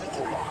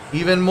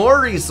 Even more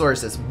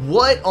resources.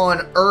 What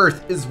on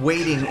earth is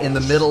waiting in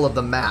the middle of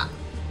the map?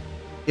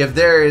 If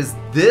there is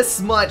this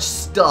much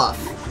stuff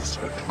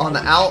on the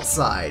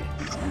outside,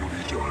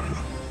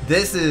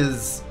 this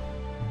is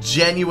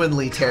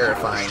genuinely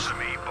terrifying.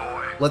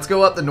 Let's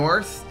go up the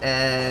north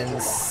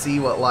and see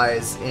what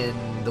lies in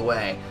the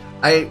way.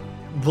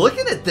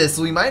 Looking at this,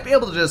 we might be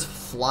able to just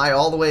fly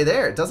all the way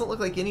there. It doesn't look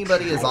like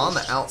anybody is on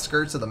the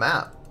outskirts of the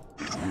map.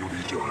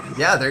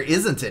 Yeah, there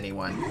isn't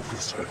anyone.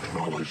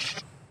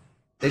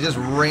 They just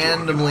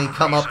randomly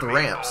come up the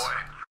ramps.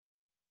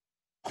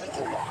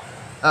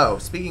 Oh,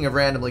 speaking of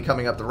randomly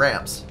coming up the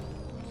ramps,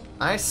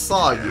 I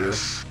saw you.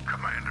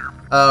 Commander.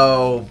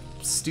 Oh,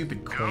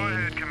 stupid queen. Go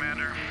ahead,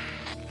 Commander.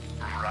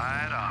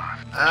 Right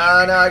on.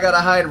 Ah, now I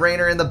gotta hide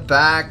Rainer in the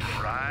back.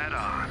 Right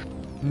on.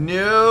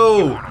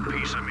 No! Want a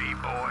piece of me,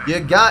 boy? You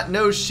got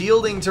no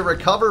shielding to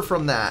recover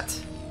from that.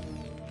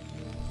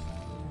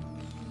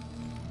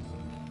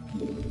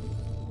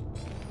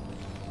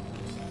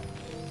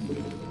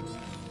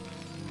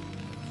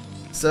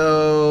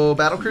 So,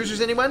 battle cruisers,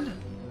 anyone?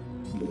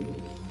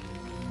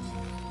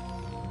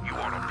 You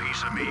want a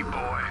piece of me,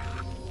 boy?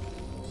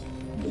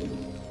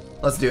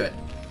 Let's do it.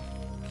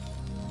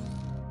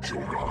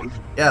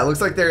 Yeah, it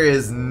looks like there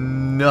is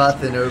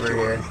nothing over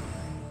here.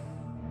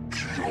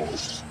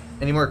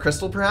 Any more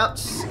crystal,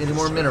 perhaps? Any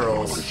more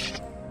minerals?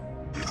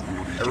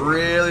 I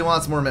really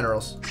want some more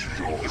minerals.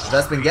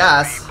 Vespin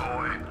gas.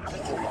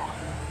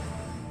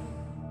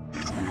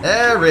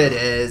 There it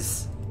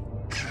is.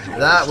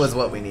 That was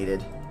what we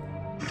needed.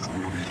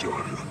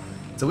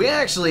 So we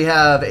actually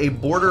have a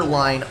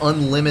borderline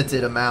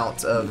unlimited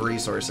amount of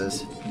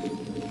resources.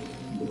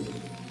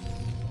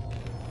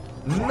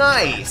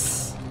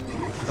 Nice!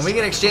 And we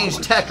can exchange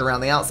tech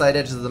around the outside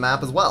edges of the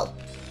map as well.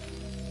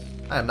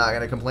 I'm not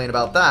going to complain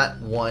about that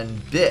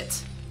one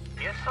bit.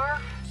 Yes,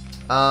 sir?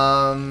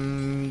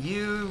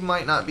 You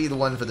might not be the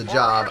one for the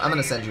job. I'm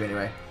going to send you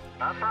anyway.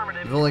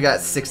 Affirmative. You've only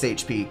got 6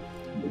 HP.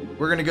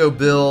 We're going to go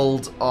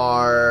build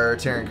our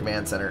Terran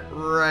Command Center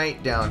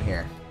right down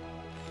here.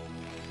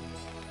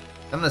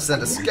 I'm going to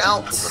send a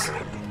scout.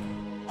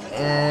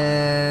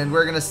 And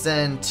we're going to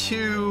send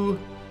 2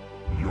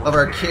 of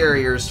our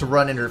carriers to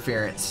run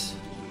interference.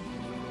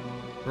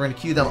 We're going to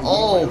queue them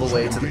all the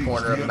way to the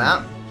corner of the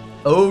map.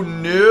 Oh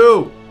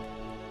no!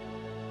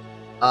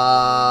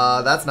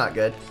 That's not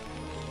good.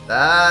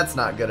 That's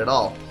not good at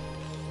all.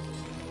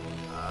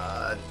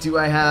 Do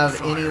I have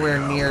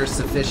anywhere near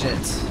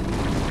sufficient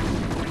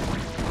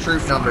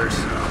troop numbers?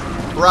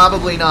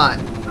 Probably not.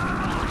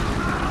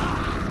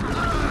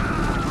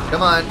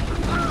 Come on.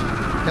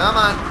 Come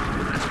on.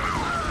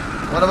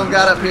 One of them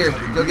got up here.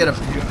 Go get him.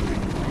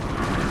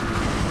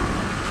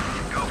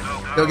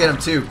 Go get him.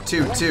 2.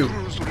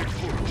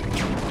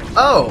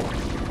 Oh!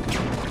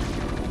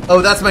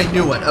 Oh, that's my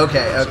new one.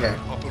 Okay, okay.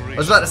 I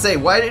was about to say,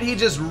 why did he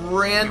just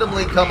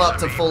randomly come up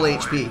to full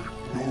HP?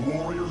 Your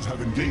warriors have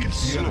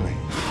engaged the enemy.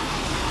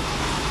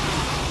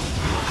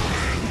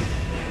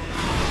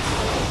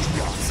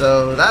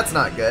 So that's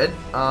not good.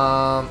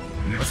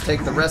 Let's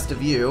take the rest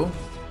of you.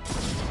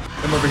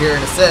 Come over here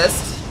and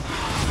assist.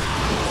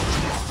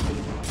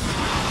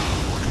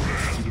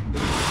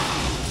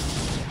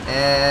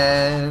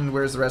 And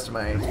where's the rest of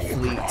my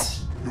fleet?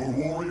 Your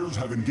warriors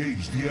have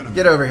engaged the enemy.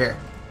 Get over here.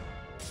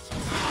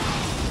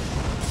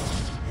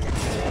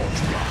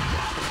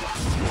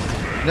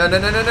 No, no,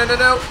 no, no, no, no,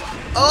 no.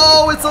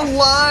 Oh, it's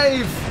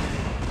alive.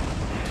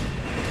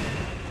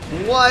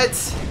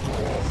 What?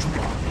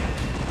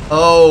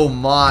 Oh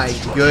my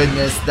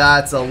goodness,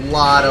 that's a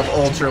lot of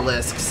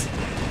Ultralisks.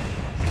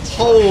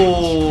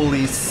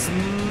 Holy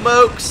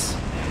smokes.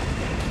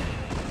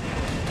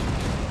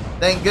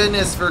 Thank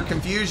goodness for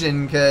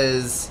confusion,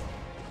 because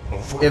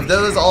if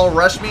those all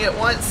rush me at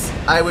once,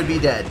 I would be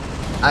dead.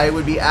 I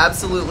would be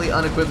absolutely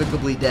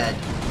unequivocally dead.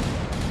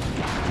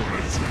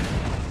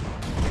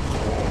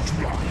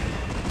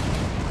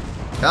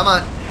 Come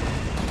on.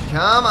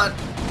 Come on.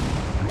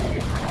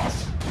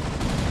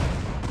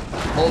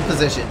 Hold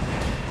position.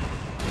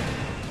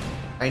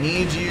 I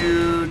need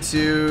you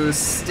to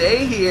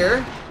stay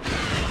here.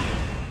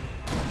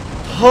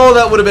 Oh,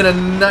 that would have been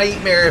a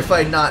nightmare if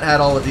I'd not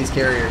had all of these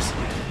carriers.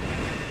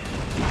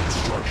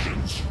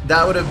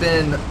 That would have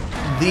been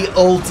the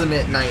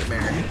ultimate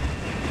nightmare.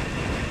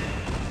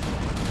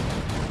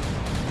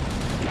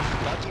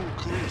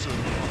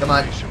 Come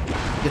on.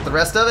 Get the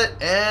rest of it,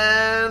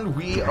 and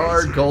we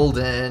are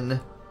golden.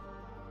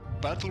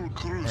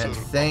 And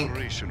thank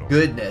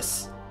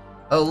goodness.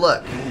 Oh,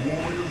 look. Your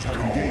warriors have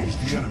engaged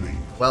the enemy.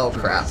 Well,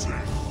 crap.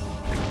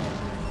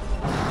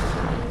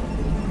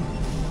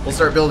 We'll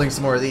start building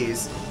some more of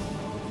these.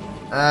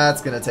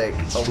 That's gonna take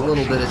a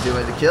little bit of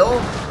doing to kill.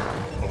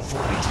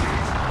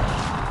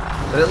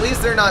 But at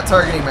least they're not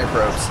targeting my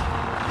probes.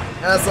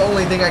 That's the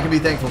only thing I can be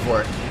thankful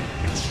for.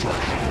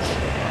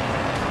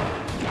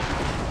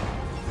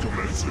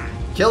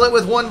 Kill it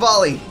with one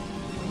volley.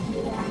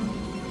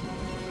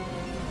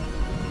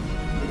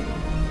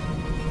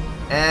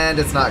 And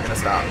it's not gonna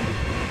stop.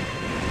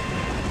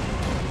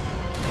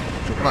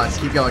 Come on,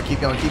 keep going, keep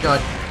going, keep going.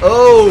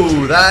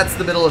 Oh, that's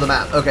the middle of the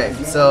map. Okay,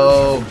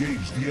 so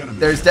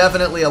there's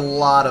definitely a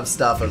lot of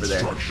stuff over there.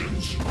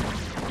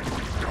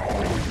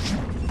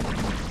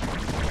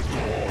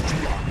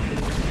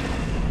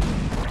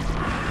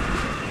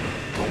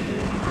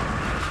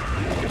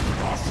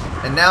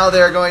 And now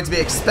they're going to be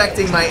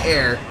expecting my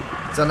air,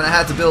 so I'm going to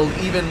have to build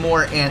even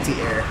more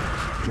anti-air.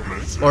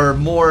 Or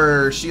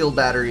more shield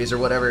batteries or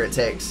whatever it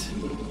takes.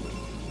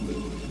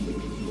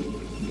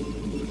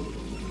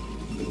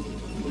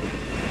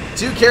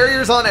 Two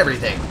carriers on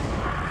everything.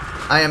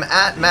 I am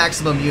at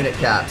maximum unit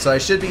cap, so I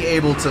should be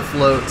able to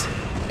float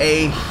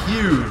a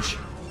huge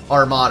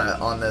armada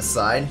on this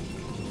side.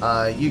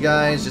 You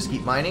guys just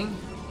keep mining.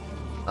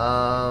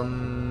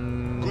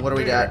 What do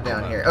we got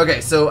down here? Okay,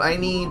 so I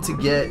need to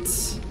get...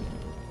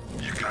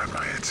 You got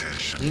my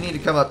attention. You need to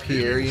come up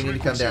here, you need to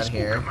come down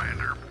here.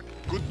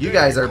 You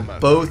guys are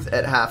both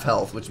at half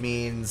health, which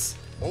means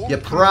you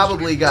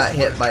probably got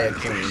hit by a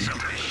queen.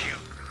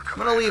 I'm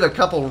gonna leave a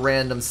couple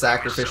random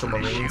sacrificial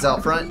marines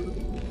out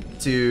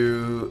front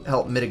to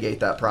help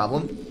mitigate that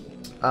problem.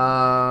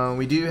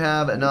 We do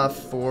have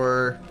enough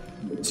for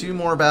 2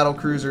 more battle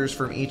cruisers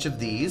from each of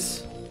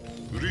these.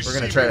 We're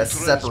gonna try to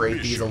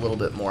separate these a little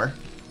bit more.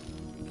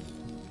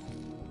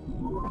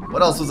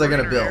 What else was I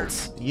gonna build?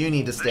 You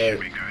need to stay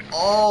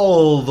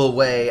all the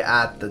way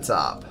at the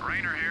top,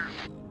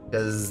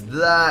 because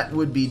that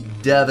would be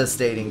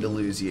devastating to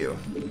lose you.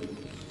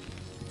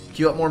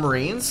 Queue up more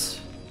marines.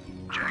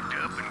 Jacked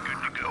up and good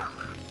to go.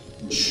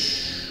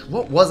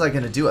 What was I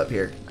going to do up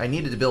here? I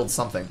needed to build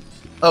something.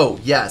 Oh,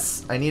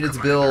 yes. I needed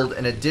to build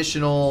an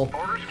additional...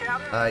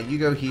 you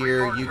go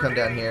here, you come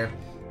down here.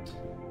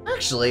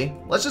 Actually,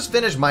 let's just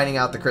finish mining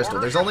out the crystal.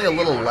 There's only a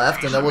little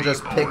left, and then we'll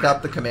just pick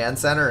up the command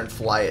center and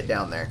fly it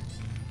down there.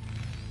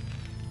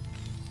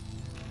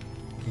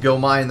 Go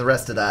mine the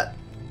rest of that.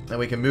 And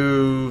we can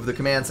move the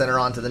command center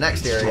onto the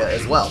next area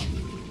as well.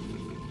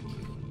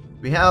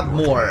 We have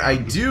more. I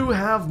do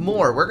have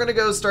more. We're going to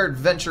go start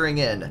venturing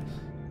in.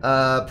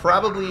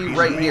 Probably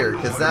right here,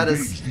 because that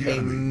is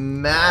a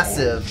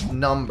massive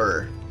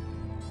number.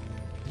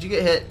 Did you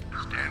get hit?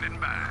 Standing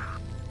by.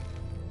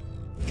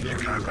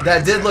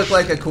 That did look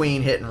like a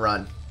queen hit and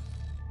run.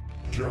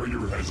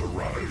 Carrier has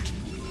arrived.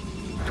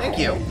 Thank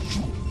you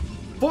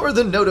for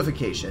the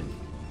notification.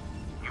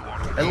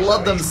 I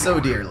love them so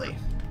dearly.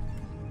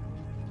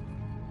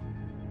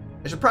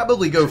 I should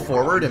probably go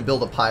forward and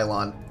build a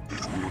pylon,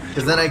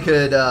 because then I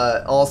could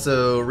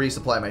also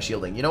resupply my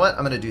shielding. You know what?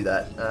 I'm going to do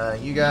that.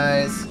 You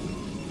guys,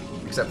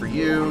 except for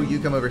you, you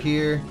come over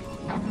here.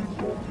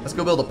 Let's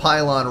go build a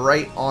pylon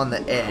right on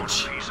the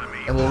edge,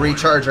 and we'll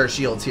recharge our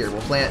shields here.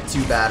 We'll plant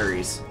 2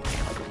 batteries.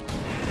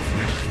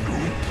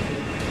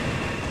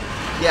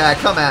 Yeah,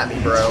 come at me,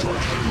 bro.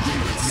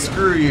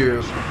 Screw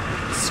you.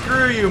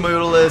 Screw you,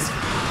 Moodalist.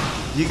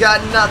 You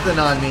got nothing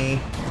on me.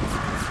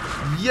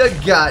 You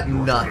got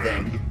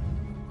nothing.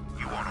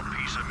 You want a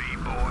piece of me,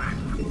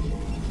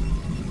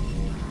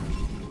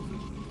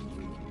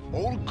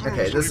 boy?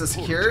 Okay, this is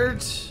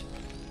secured.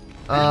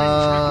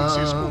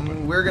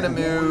 We're gonna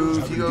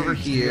move you over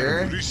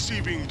here,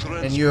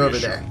 and you over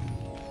there.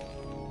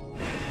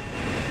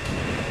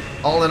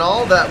 All in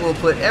all, that will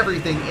put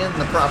everything in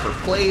the proper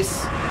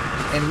place,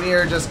 and we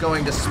are just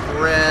going to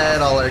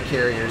spread all our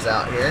carriers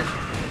out here,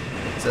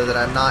 so that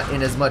I'm not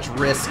in as much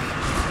risk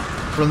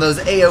from those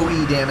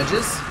AoE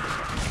damages.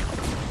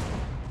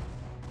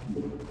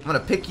 I'm gonna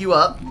pick you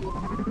up.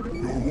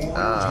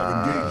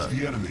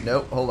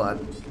 Nope, hold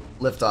on.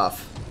 Lift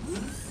off.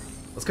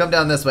 Let's come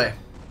down this way.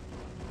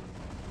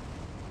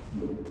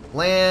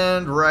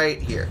 Land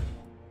right here.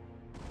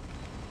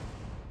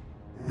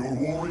 Your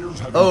warriors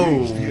have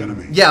engaged the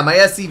enemy. Yeah, my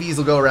SCVs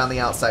will go around the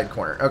outside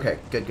corner. Okay,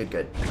 good, good,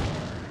 good.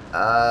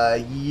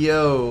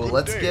 Yo,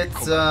 let's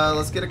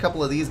get a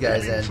couple of these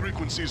guys in.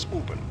 Frequencies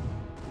open.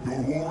 Your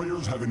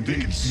warriors have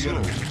engaged the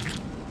enemy.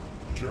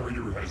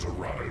 Carrier has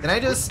arrived. Can I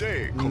just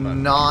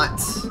not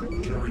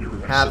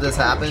have this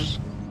happen?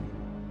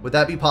 Would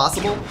that be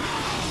possible?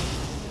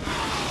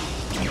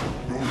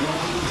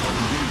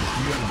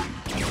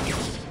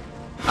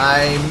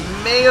 I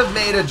may have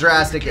made a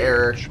drastic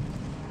error.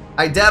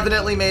 I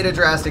definitely made a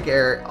drastic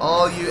error.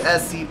 All you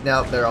SC...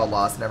 Nope, they're all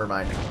lost. Never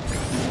mind.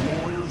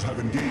 Your warriors have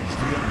engaged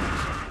the enemy.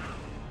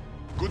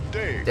 Good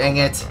day. Dang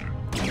it.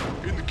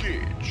 In the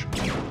cage.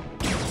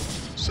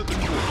 Set the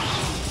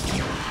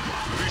course.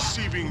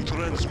 Receiving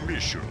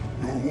transmission.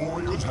 Your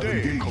warriors have Good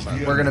day, engaged the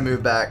Commander. We're gonna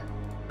move back.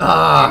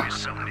 Ah!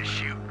 Something to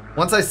shoot.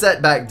 Once I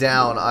set back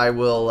down, I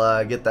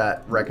will get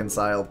that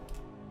reconciled.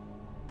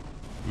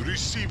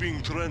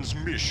 Receiving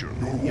transmission.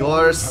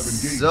 You're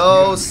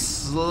so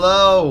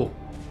slow.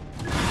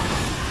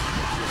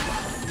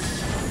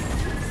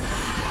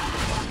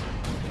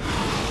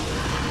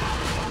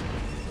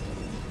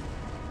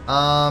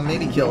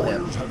 Maybe kill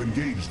him. Have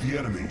engaged the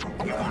enemy.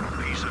 You want a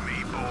piece of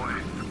me, boy?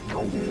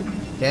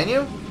 Can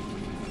you?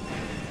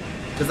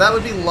 Because that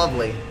would be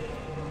lovely.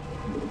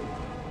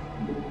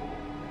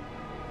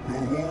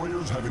 Your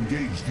warriors have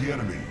engaged the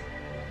enemy.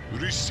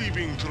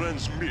 Receiving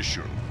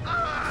transmission.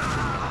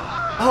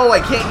 Oh, I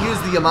can't use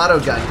the Yamato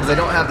gun because I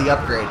don't have the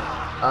upgrade.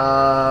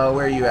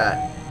 Where are you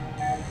at?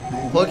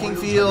 Cloaking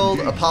field,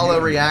 Apollo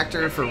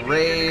reactor for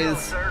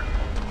rays.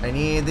 I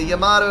need the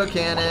Yamato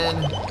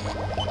cannon.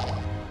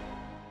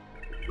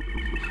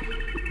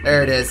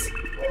 There it is.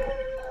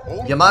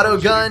 Yamato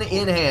gun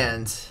in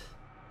hand.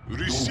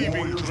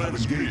 Receiving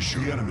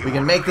transmission. We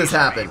can make this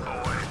happen.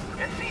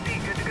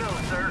 SCP good to go,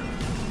 sir.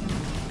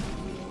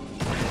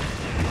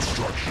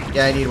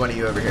 Yeah, I need one of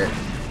you over here.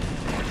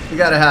 We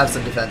gotta have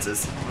some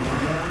defenses.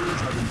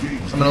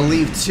 I'm gonna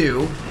leave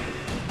 2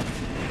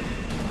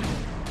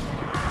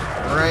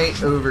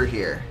 right over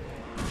here.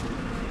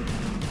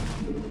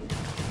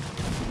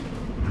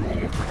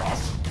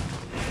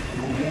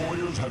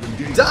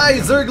 Die,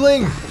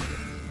 Zergling!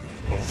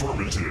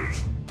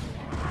 Affirmative.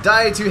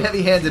 Die to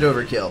heavy-handed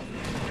overkill.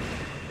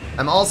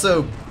 I'm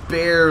also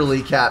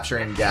barely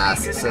capturing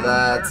gas, so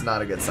that's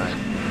not a good sign.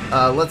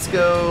 Let's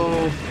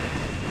go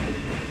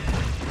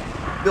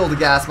build a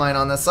gas mine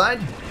on this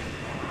side.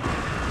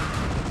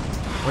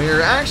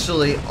 We're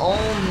actually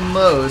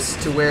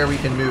almost to where we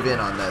can move in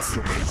on this.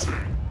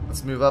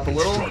 Let's move up a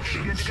little. Good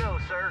to go,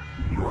 sir.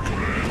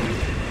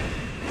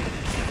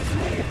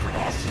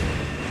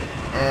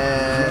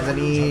 And I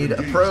need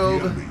a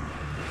probe.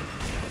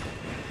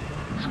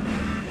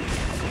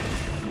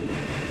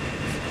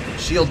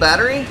 Shield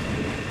battery.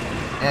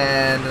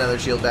 And another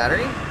shield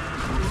battery.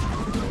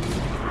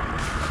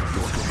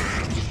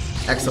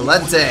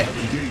 Excelente.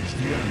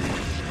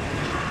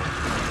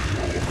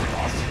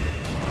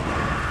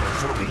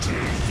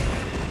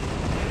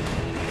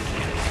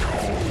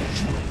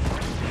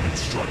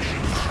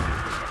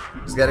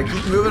 Just gotta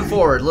keep moving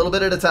forward, a little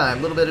bit at a time,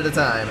 a little bit at a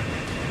time.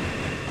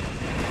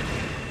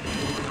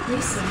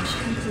 Research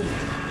complete.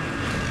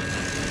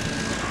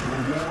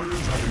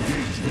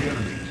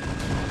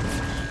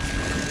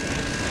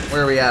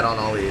 Where are we at on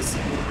all these?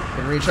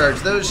 Can recharge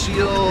those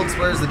shields.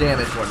 Where's the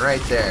damaged one?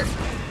 Right there.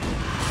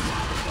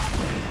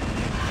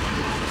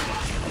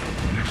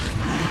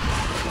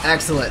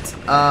 Excellent.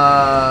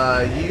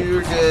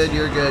 You're good,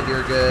 you're good,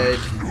 you're good.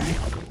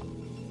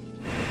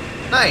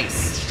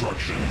 Nice.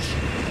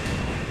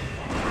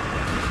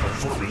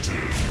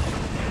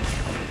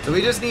 So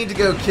we just need to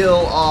go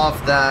kill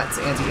off that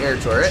anti-air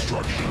turret.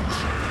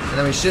 And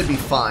then we should be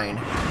fine.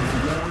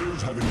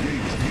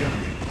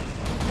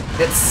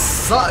 It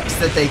sucks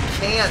that they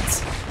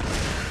can't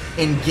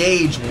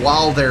engage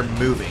while they're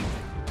moving.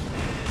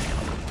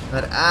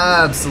 That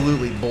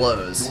absolutely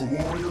blows.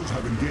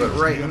 But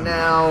right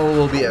now,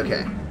 we'll be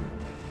okay.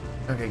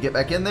 Okay, get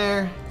back in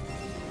there.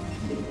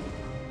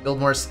 Build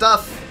more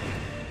stuff.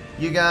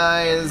 You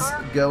guys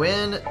go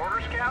in.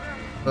 Orders, Captain?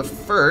 But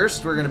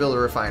first, we're going to build a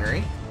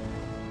refinery.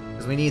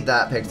 Because we need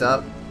that picked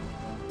up.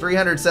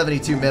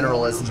 372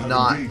 mineral is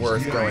not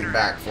worth going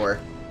back for.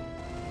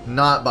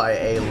 Not by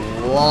a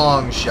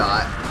long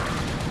shot.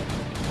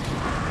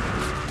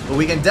 But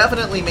we can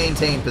definitely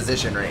maintain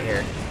position right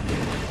here.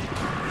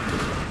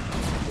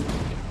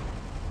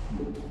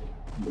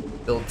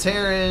 Build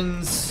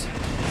Terrans.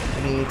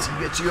 We need to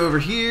get you over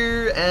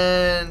here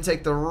and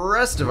take the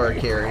rest of our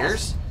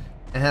carriers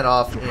and head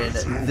off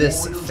in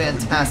this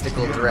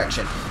fantastical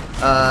direction.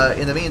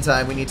 In the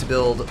meantime, we need to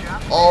build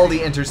all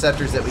the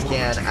interceptors that we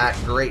can at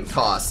great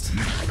cost.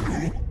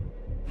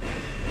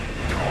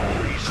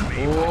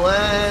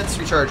 Let's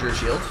recharge your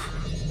shield.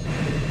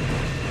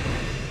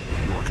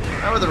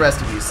 How are the rest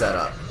of you set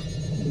up?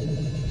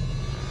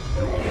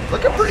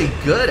 Looking pretty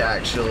good,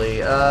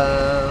 actually.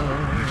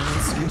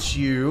 Let's get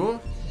you.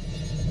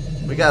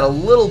 We got a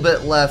little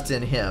bit left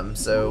in him,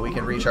 so we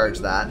can recharge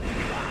that.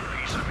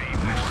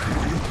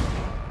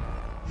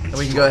 And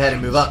we can go ahead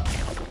and move up.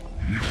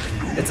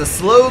 It's a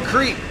slow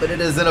creep, but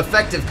it is an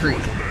effective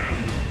creep.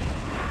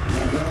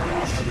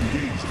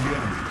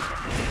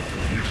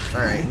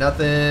 Alright,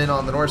 nothing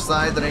on the north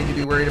side that I need to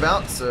be worried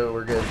about, so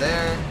we're good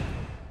there.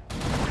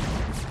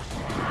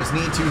 Just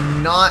need to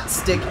not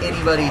stick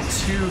anybody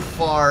too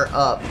far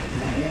up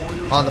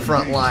on the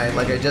front line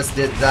like I just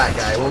did that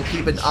guy. We'll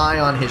keep an eye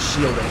on his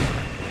shielding.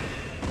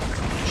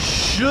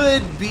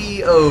 Should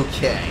be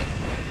okay.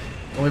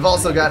 And we've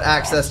also got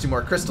access to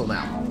more crystal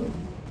now.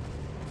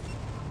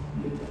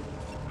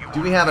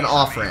 Do we have an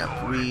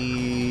off-ramp?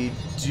 We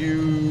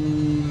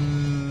do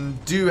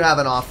have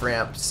an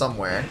off-ramp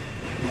somewhere.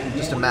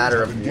 Just a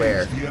matter of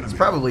where. It's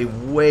probably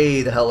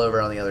way the hell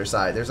over on the other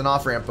side. There's an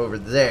off-ramp over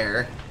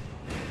there.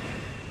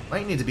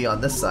 Might need to be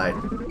on this side.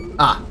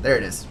 Ah, there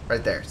it is.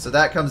 Right there. So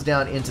that comes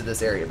down into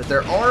this area. But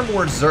there are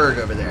more Zerg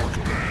over there.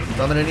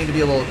 So I'm going to need to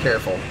be a little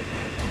careful.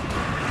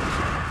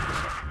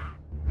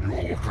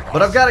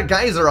 But I've got a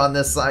geyser on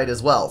this side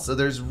as well, so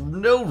there's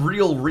no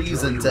real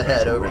reason to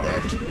head over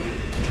there.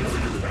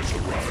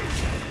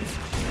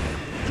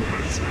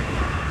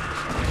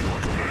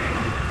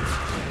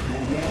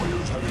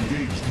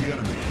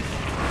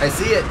 I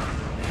see it.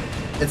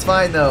 It's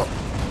fine though.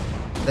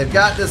 They've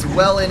got this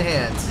well in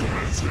hand.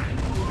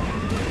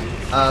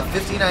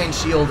 59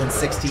 shield and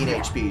 16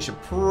 HP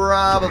should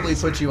probably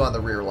put you on the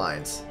rear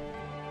lines.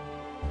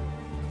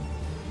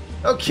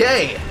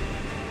 Okay.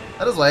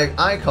 That is what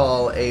I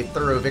call a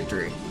thorough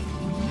victory.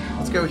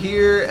 Let's go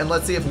here and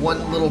let's see if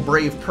one little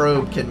brave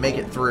probe can make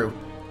it through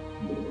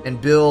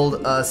and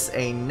build us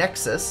a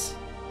nexus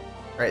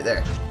right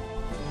there.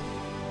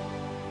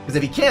 Because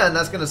if he can,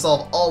 that's going to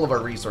solve all of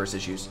our resource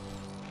issues.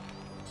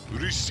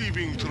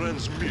 Receiving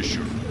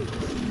transmission.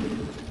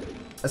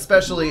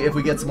 Especially if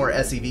we get some more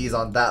SCVs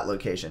on that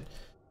location.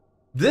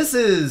 This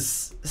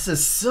is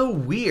so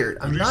weird.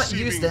 I'm not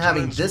used to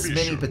having this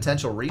many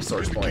potential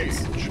resource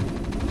points.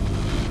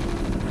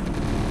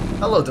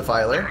 Hello,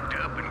 Defiler.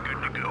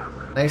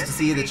 Nice to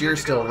see that you're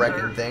still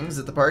wrecking things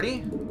at the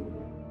party.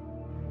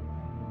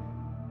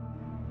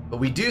 But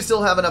we do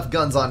still have enough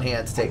guns on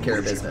hand to take care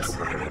of business.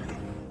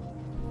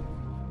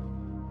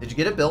 Did you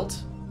get it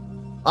built?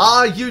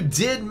 Ah, you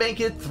did make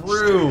it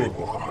through!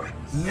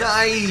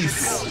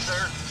 Nice!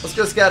 Let's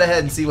go scout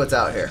ahead and see what's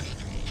out here.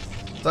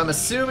 So I'm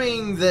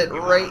assuming that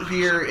right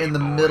here in the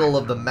middle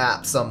of the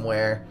map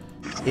somewhere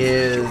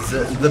is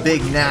the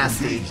big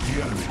nasty.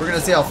 We're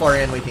gonna see how far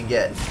in we can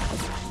get.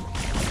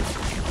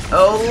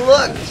 Oh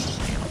look!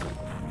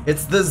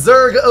 It's the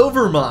Zerg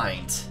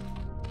Overmind!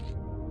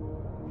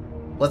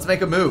 Let's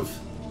make a move.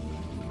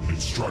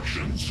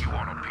 Instructions. You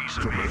want a piece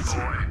of me,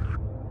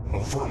 boy?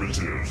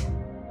 Affirmative.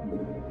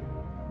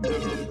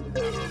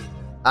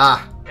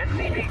 Ah.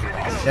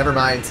 Never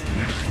mind.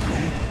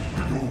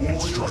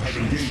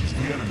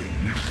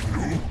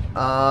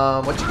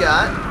 What you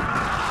got?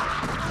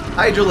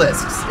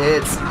 Hydralisks.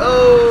 It's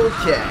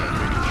okay.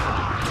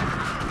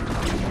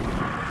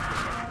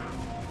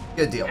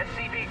 Good deal.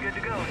 Good to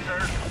go, sir.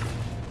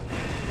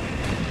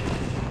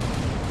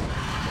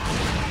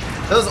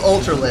 Those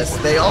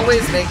Ultralisks, they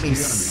always make me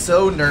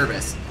so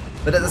nervous.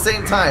 But at the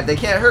same time, they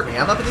can't hurt me.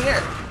 I'm up in the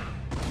air.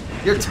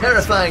 Your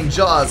terrifying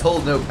jaws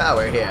hold no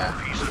power here.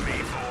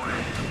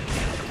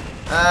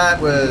 That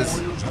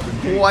was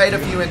quite a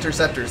few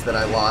interceptors that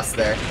I lost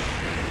there.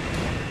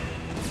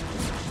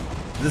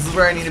 This is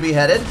where I need to be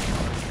headed.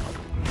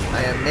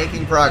 I am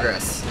making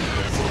progress.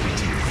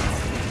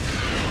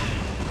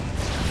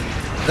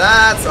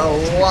 That's a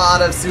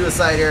lot of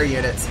suicide air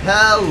units.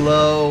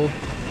 Hello.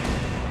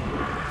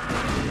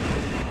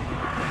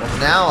 Well,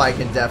 now I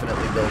can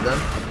definitely build them.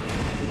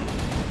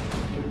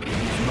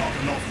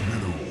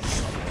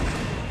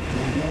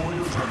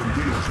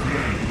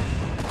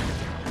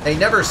 They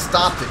never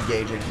stopped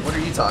engaging. What are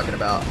you talking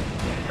about?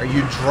 Are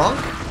you drunk?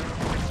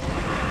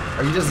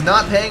 Are you just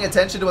not paying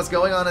attention to what's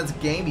going on in this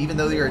game even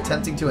though you're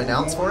attempting to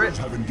announce for it?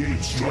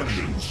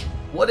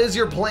 What is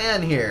your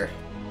plan here?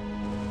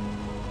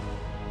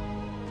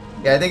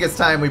 Yeah, I think it's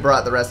time we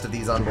brought the rest of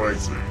these on board.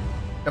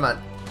 Come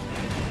on.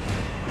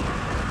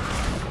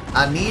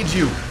 I need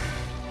you.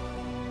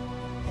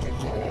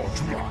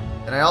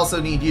 And I also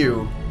need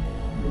you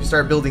to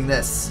start building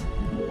this.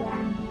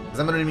 Because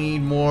I'm going to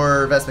need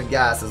more investment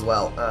gas as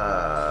well.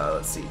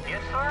 Let's see.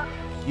 Yes, sir.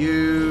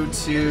 You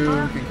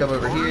two can come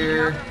over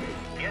here.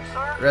 Yes,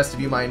 sir. The rest of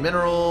you mine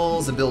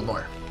minerals and build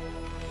more.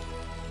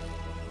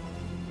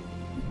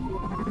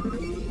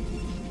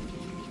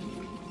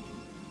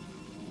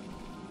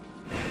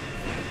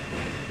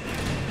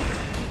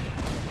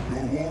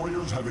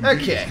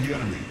 Okay.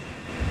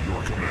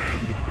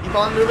 Keep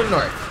on moving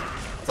north.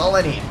 That's all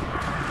I need.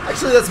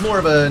 Actually, that's more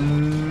of a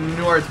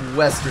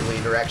northwesterly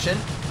direction.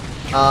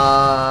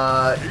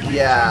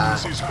 Yeah.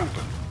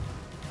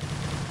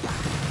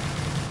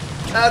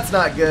 That's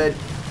not good.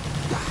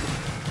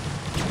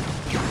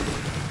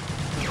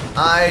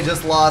 I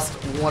just lost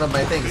one of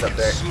my things up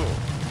there.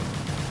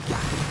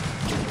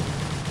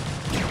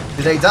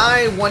 Do they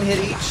die one hit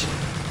each?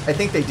 I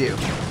think they do.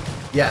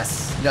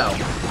 Yes. No.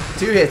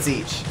 2 hits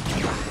each.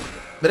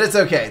 But it's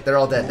okay. They're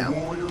all dead now.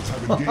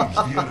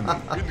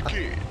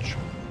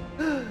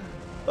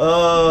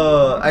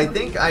 I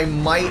think I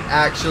might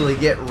actually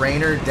get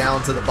Raynor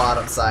down to the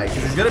bottom side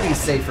because he's going to be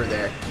safer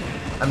there.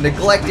 I'm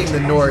neglecting the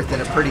north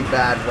in a pretty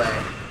bad way.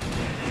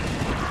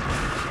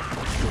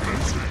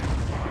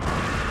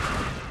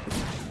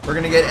 We're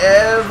going to get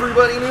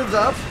everybody moved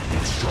up.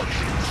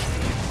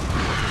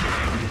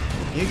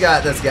 You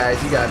got this,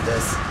 guys. You got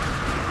this.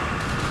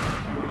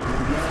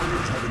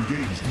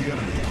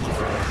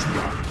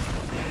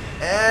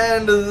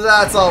 And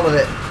that's all of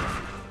it.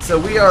 So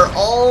we are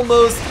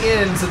almost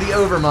into the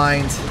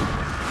Overmind.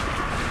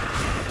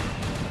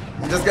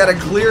 We just gotta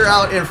clear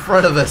out in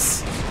front of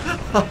us.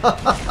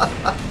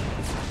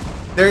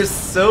 There's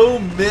so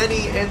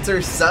many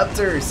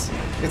interceptors.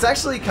 It's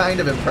actually kind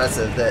of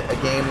impressive that a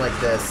game like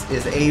this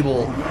is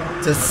able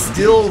to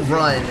still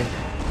run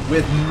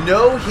with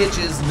no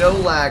hitches, no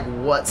lag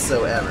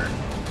whatsoever,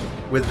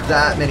 with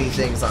that many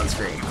things on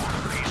screen.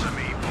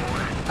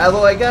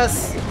 Although I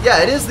guess,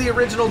 yeah, it is the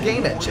original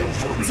game engine.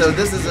 So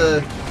this is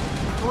a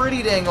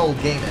pretty dang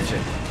old game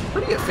engine.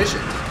 Pretty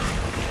efficient.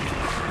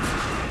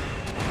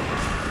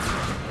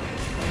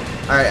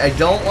 Alright, I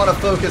don't want to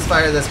focus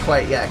fire this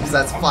quite yet, because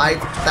that's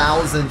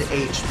 5,000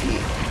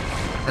 HP.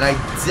 And I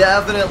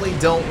definitely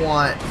don't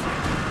want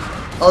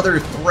other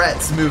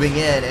threats moving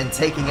in and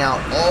taking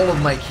out all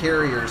of my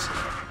carriers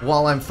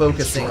while I'm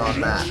focusing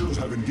on that.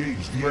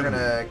 We're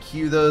gonna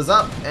queue those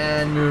up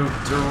and move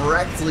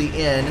directly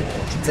in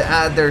to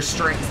add their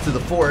strength to the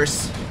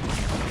force.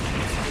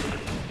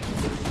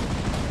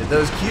 Get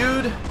those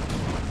queued.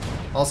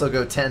 Also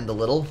go tend a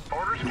little.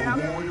 Your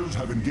warriors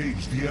have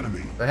engaged the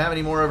enemy. Do I have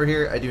any more over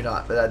here? I do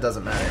not, but that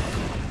doesn't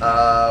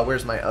matter.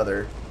 Where's my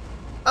other?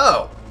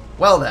 Oh,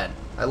 well then.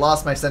 I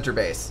lost my center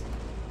base.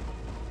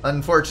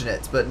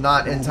 Unfortunate, but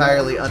not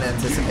entirely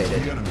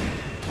unanticipated.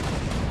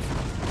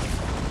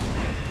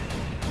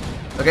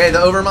 Okay, the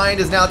Overmind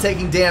is now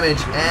taking damage,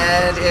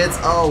 and it's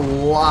a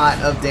lot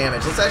of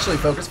damage. Let's actually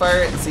focus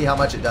fire it and see how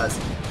much it does.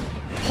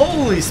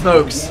 Holy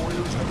smokes!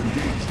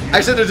 I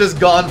should have just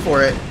gone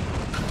for it.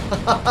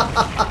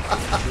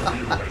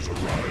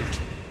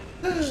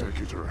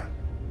 Executor,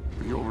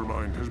 the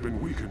Overmind has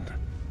been weakened,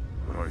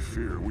 but I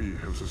fear we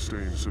have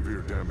sustained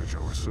severe damage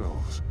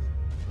ourselves.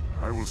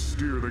 I will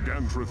steer the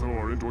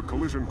Gantrathor into a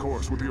collision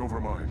course with the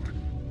Overmind.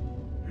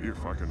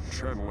 If I can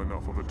channel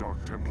enough of the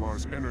Dark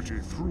Templar's energy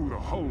through the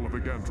hull of the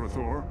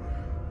Gantrathor,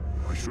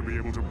 I should be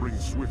able to bring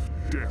swift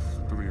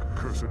death to the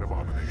accursed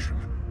abomination.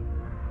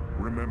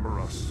 Remember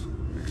us,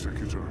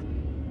 Executor.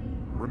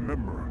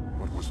 Remember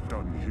what was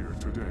done here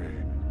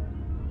today.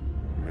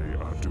 May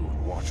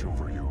Adun watch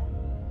over you.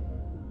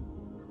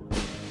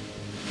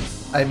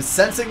 I'm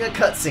sensing a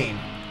cutscene.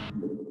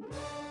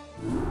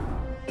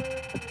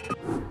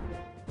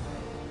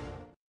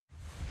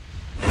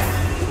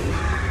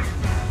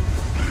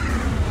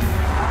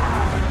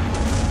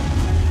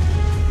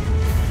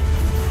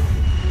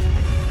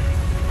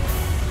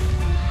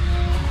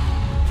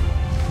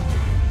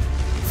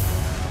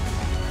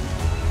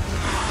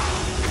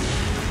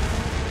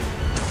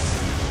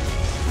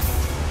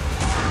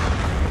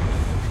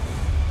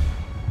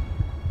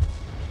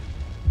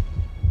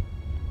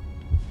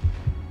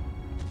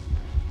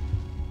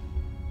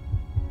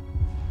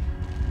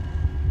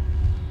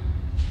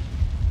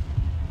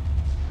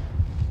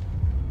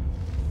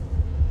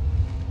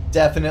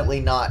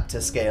 Definitely not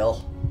to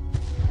scale.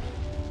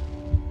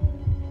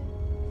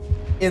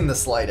 In the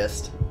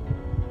slightest.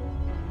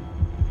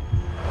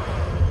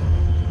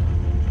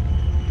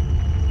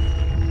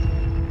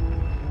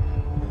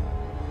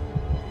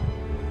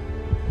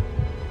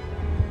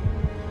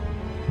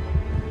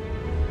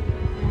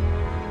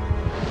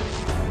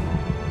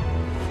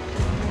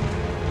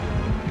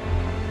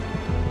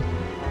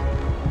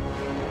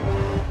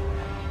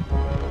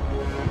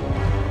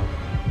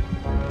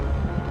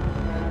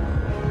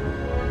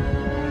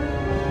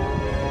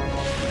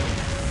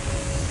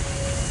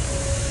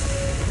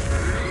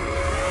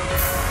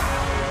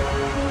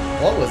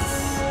 What was...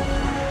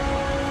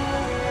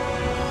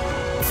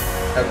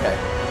 Okay.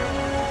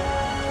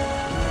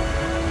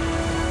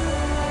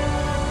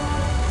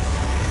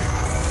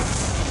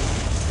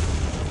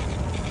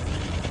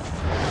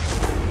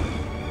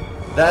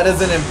 That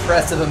is an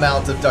impressive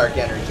amount of dark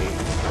energy.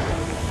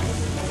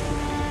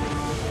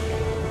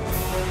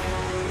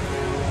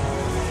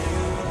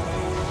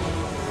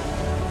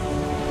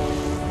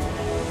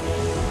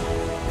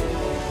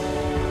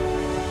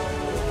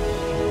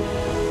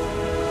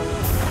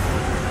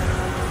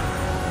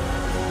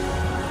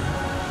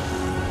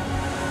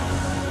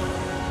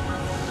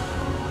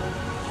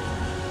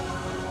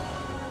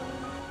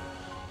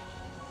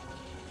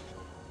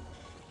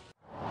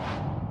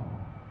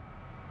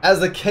 As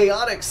the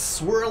chaotic,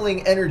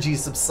 swirling energy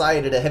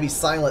subsided, a heavy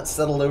silence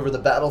settled over the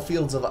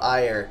battlefields of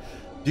Ire.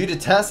 Due to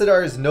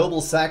Tassidar's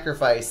noble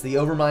sacrifice, the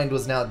Overmind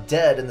was now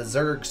dead and the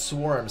Zerg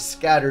swarm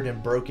scattered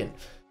and broken.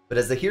 But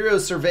as the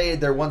heroes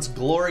surveyed their once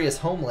glorious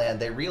homeland,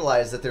 they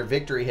realized that their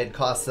victory had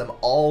cost them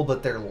all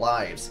but their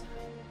lives.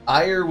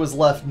 Ire was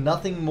left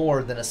nothing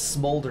more than a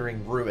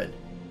smoldering ruin.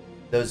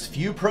 Those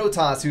few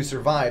Protoss who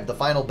survived the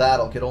final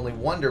battle could only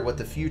wonder what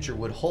the future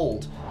would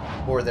hold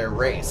for their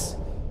race.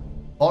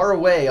 Far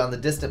away on the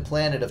distant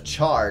planet of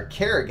Char,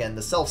 Kerrigan,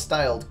 the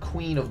self-styled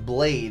Queen of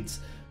Blades,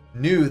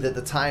 knew that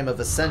the time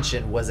of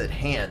ascension was at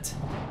hand.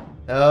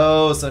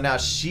 Oh, so now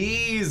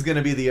she's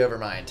gonna be the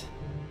Overmind.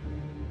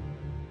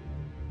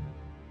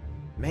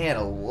 Man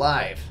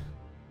alive.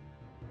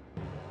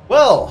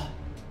 Well,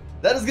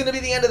 that is gonna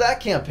be the end of that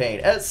campaign.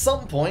 At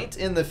some point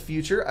in the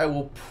future, I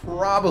will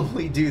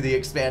probably do the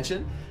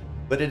expansion,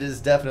 but it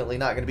is definitely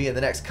not gonna be in the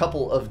next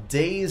couple of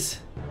days.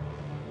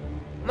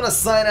 I'm gonna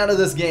sign out of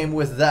this game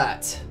with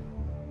that.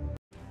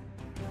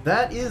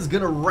 That is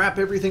gonna wrap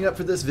everything up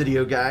for this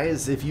video,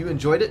 guys. If you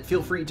enjoyed it,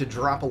 feel free to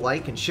drop a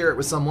like and share it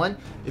with someone.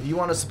 If you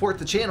want to support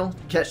the channel,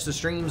 catch the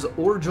streams,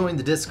 or join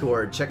the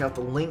Discord, check out the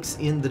links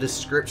in the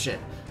description.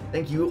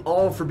 Thank you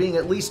all for being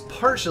at least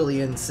partially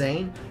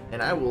insane,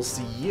 and I will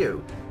see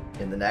you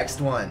in the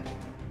next one.